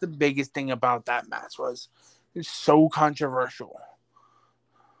 that's the biggest thing about that match was it's so controversial.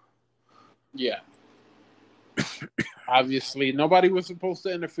 yeah, obviously nobody was supposed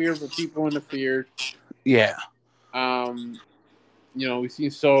to interfere, but people interfered. Yeah. Um, we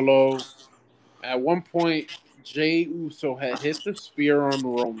seen Solo at one point. Jey Uso had hit the spear on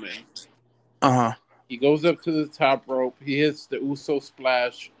Roman. Uh-huh. He goes up to the top rope. He hits the Uso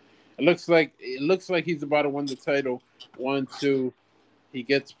splash. It looks like he's about to win the title. 1, 2. He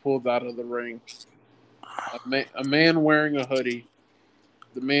gets pulled out of the ring. A man wearing a hoodie.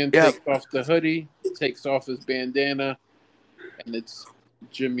 The man Yep. takes off the hoodie, takes off his bandana, and it's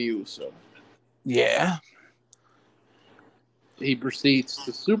Jimmy Uso. Yeah. He proceeds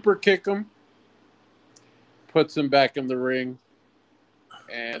to super kick him, puts him back in the ring,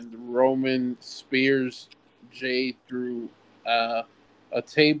 and Roman spears Jay through a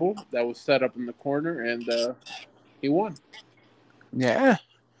table that was set up in the corner, and he won. Yeah.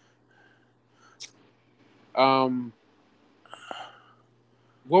 Um,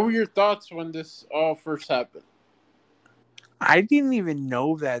 what were your thoughts when this all first happened? I didn't even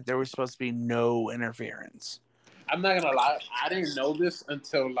know that there was supposed to be no interference. I'm not gonna lie, I didn't know this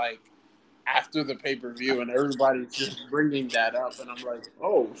until like after the pay per view, and everybody's just bringing that up, and I'm like,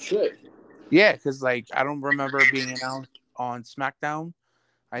 oh shit. Yeah, because like I don't remember it being announced on SmackDown.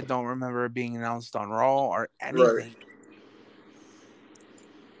 I don't remember it being announced on Raw or Right. anything.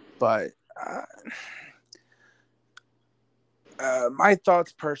 But my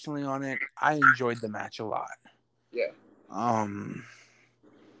thoughts personally on it, I enjoyed the match a lot. Yeah.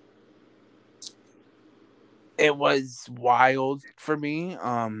 It was wild for me.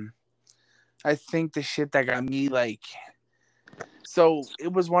 I think the shit that got me like, so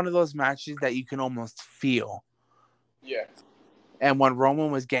it was one of those matches that you can almost feel. Yeah. And when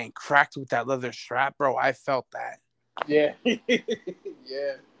Roman was getting cracked with that leather strap, bro, I felt that. Yeah.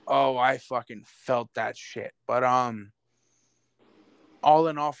 Yeah. Oh, I fucking felt that shit. But all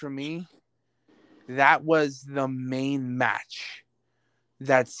in all, for me, that was the main match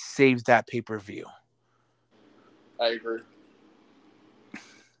that saved that pay-per-view. I agree.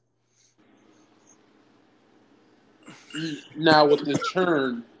 Now with the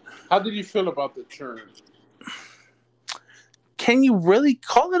turn, how did you feel about the turn? Can you really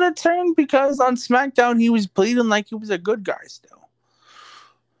call it a turn? Because on SmackDown, he was bleeding like he was a good guy still.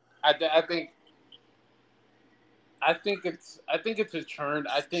 I think it's a turn.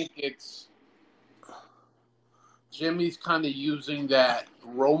 I think it's Jimmy's kind of using that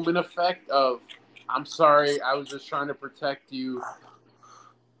Roman effect of, I'm sorry, I was just trying to protect you,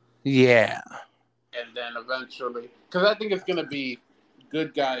 Yeah. and then eventually, because I think it's gonna be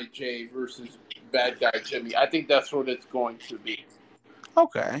good guy Jay versus bad guy Jimmy. I think that's what it's going to be.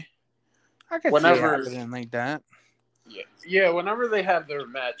 Okay. I could see it Whenever, happening like that. yeah, whenever they have their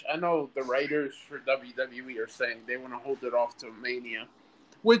match, I know the writers for WWE are saying they want to hold it off to Mania,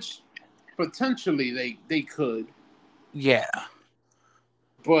 which potentially they could, Yeah.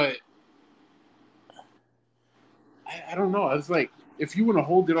 but I don't know. I was like, if you want to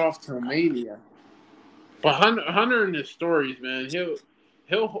hold it off to Mania, but Hunter and his stories, man, he'll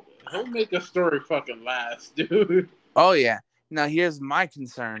make a story fucking last, dude. Oh, yeah. Now, here's my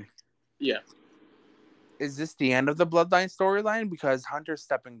concern. Yeah. Is this the end of the Bloodline storyline? Because Hunter's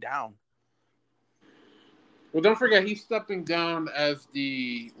stepping down. Well, don't forget he's stepping down as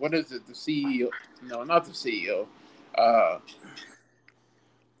the, what is it? The CEO? No, not the CEO. Uh,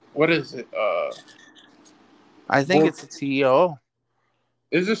 what is it? I think Board, it's the CEO.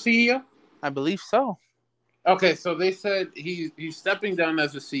 is it CEO? I believe so. Okay, so they said he's stepping down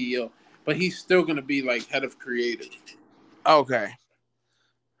as a CEO, but he's still going to be like head of creative. Okay.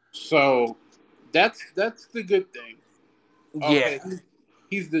 So that's the good thing. Yeah. Okay,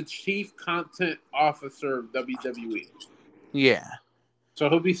 he's the chief content officer of WWE. Yeah. So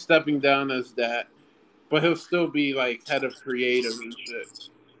he'll be stepping down as that, but he'll still be like head of creative and shit.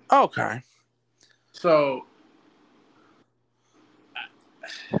 Okay. So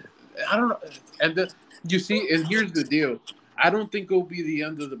I don't know. And you see, and here's the deal. I don't think it'll be the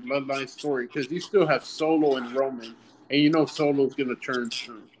end of the Bloodline story because you still have Solo and Roman, and you know Solo's gonna turn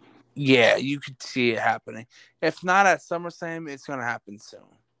soon. Yeah, you could see it happening. If not at SummerSlam, it's gonna happen soon.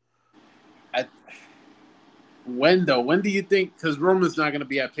 I, when though? When do you think? Because Roman's not gonna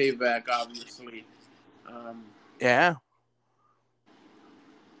be at Payback, obviously. Um, Yeah.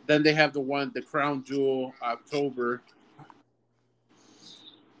 then they have the Crown Jewel, October.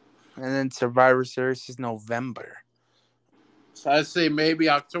 And then Survivor Series is November. So I'd say maybe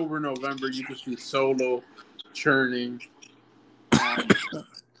October, November. You could see Solo churning. Um,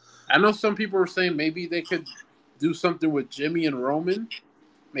 I know some people are saying maybe they could do something with Jimmy and Roman.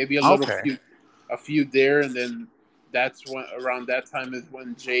 Maybe Okay. a few there, and then that's when around that time is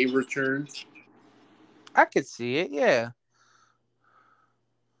when Jay returns. I could see it, yeah.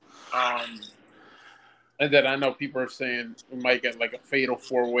 Um, and then I know people are saying we might get like a fatal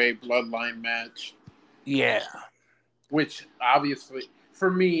 4-way bloodline match, Yeah. which obviously for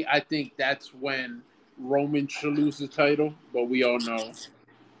me, I think that's when Roman should lose the title, but we all know,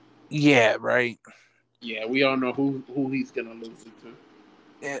 Yeah, right. yeah, we all know who he's gonna lose it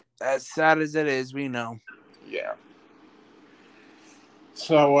to. As sad as it is, we know. Yeah.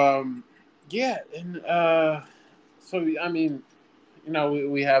 So yeah, and so I mean,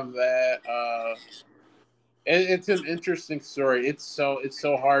 we have that. It's an interesting story. It's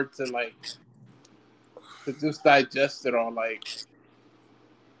so hard to like to just digest it all. Like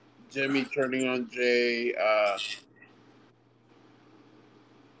Jimmy turning on Jay,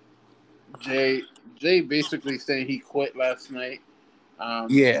 Jay, Jay basically saying he quit last night. Um,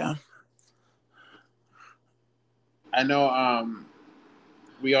 Yeah. I know.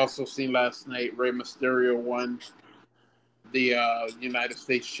 We also seen last night Rey Mysterio won the United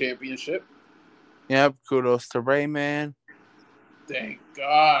States Championship. Yep. Kudos to Rayman. Thank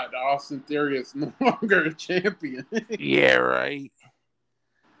God, Austin Theory is no longer a champion. Yeah, right.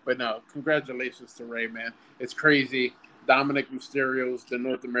 But no, congratulations to Ray, man. It's crazy. Dominic Mysterio's the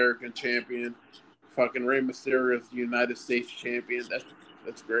North American champion. Fucking Rey Mysterio's the United States champion.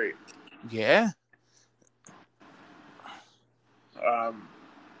 That's great. Yeah. Um,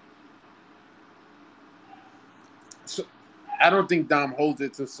 so I don't think Dom holds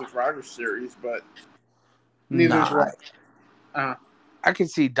it to Survivor Series, but neither is Nah. Ray. Uh, I can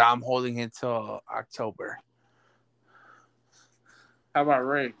see Dom holding it till October. how about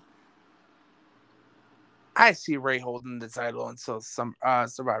Ray? I see Ray holding the title until some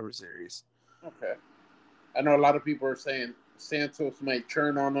Survivor Series. Okay. I know a lot of people are saying Santos might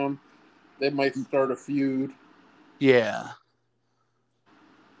turn on him. They might start a feud. Yeah.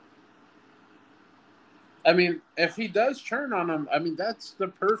 I mean, if he does turn on him, I mean that's the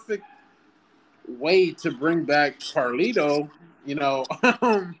perfect way to bring back Carlito. You know,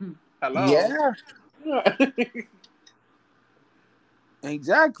 hello. Yeah.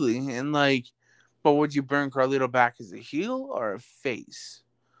 Exactly. And like, but would you bring Carlito back as a heel or a face?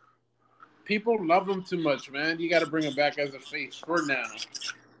 People love him too much, man. You got to bring him back as a face for now.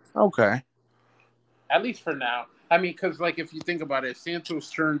 Okay. At least for now. I mean, because like if you think about it, Santos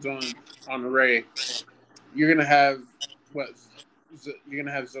turns on Ray. You're gonna have what? You're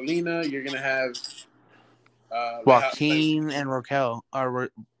gonna have Zelina. You're gonna have Joaquin and Raquel or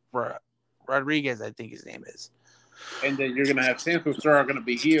Rodriguez, I think his name is. and then you're gonna have Santos are gonna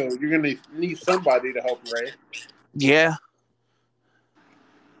be healed. You're gonna need somebody to help Ray. Yeah.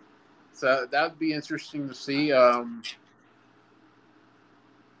 So that would be interesting to see. What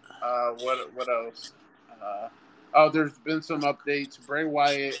else? Uh, oh, there's been some updates. Bray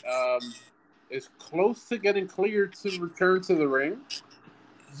Wyatt is close to getting cleared to return to the ring.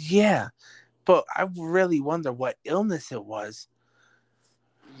 Yeah. But I really wonder what illness it was.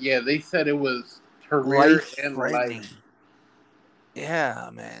 Yeah, they said it was career Life and threatening. life. Yeah,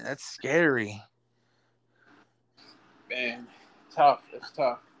 man. That's scary. Man, tough. It's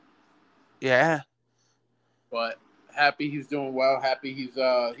tough. Yeah. But happy he's doing well. Happy he's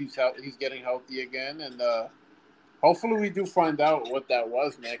getting healthy again, and hopefully we do find out what that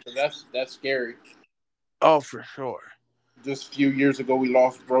was, man. Because that's scary. Oh, for sure. Just a few years ago, we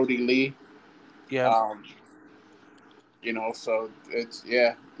lost Brody Lee. Yep. Um, so it's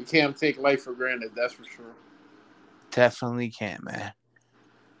you can't take life for granted. That's for sure. Definitely can, man.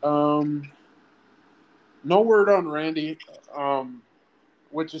 Um, no word on Randy.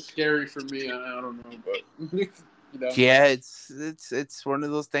 Which is scary for me. I don't know, but you know, Yeah, it's one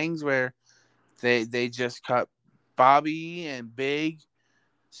of those things where they just cut Bobby and Big.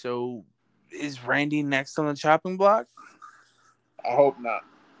 So is Randy next on the chopping block? I hope not.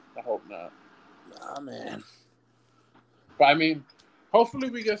 I hope not. Nah, man. But I mean, hopefully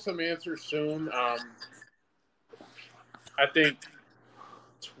we get some answers soon. I think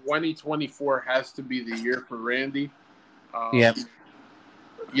 2024 has to be the year for Randy. Yep. If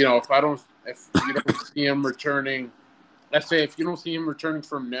you don't see him returning, let's say if you don't see him returning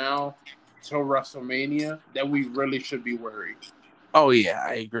from now till WrestleMania, then we really should be worried. Oh yeah,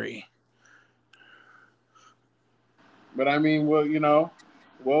 I agree. But I mean, we'll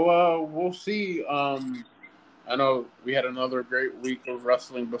see. I know we had another great week of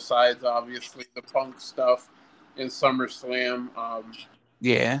wrestling besides obviously the Punk stuff in SummerSlam.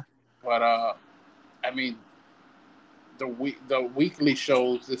 Yeah. But I mean, the weekly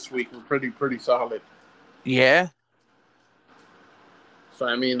shows this week were pretty solid. Yeah. So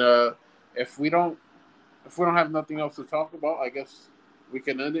I mean, if we don't if we don't have nothing else to talk about, I guess we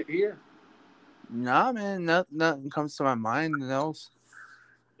can end it here. Nah, man, nothing comes to my mind else.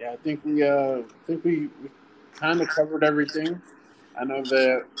 Yeah, I think we kind of covered everything. I know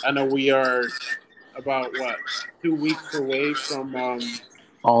we are about what 2 weeks away from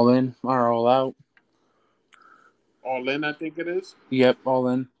All in or all out. All In. I think it is. Yep, all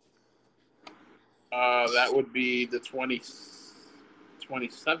in. That would be the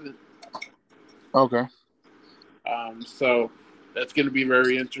 27th. Okay. So that's going to be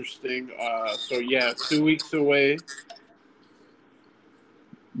very interesting. So yeah, 2 weeks away.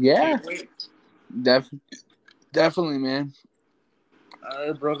 Yeah, Can't wait. def- definitely, man. All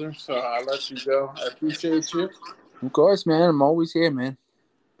right, brother. So I'll let you go. I appreciate you Of course, man. I'm always here, man.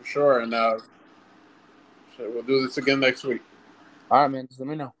 for sure, and so we'll do this again next week. All right, man. Just let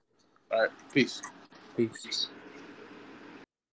me know. All right, peace. Peace.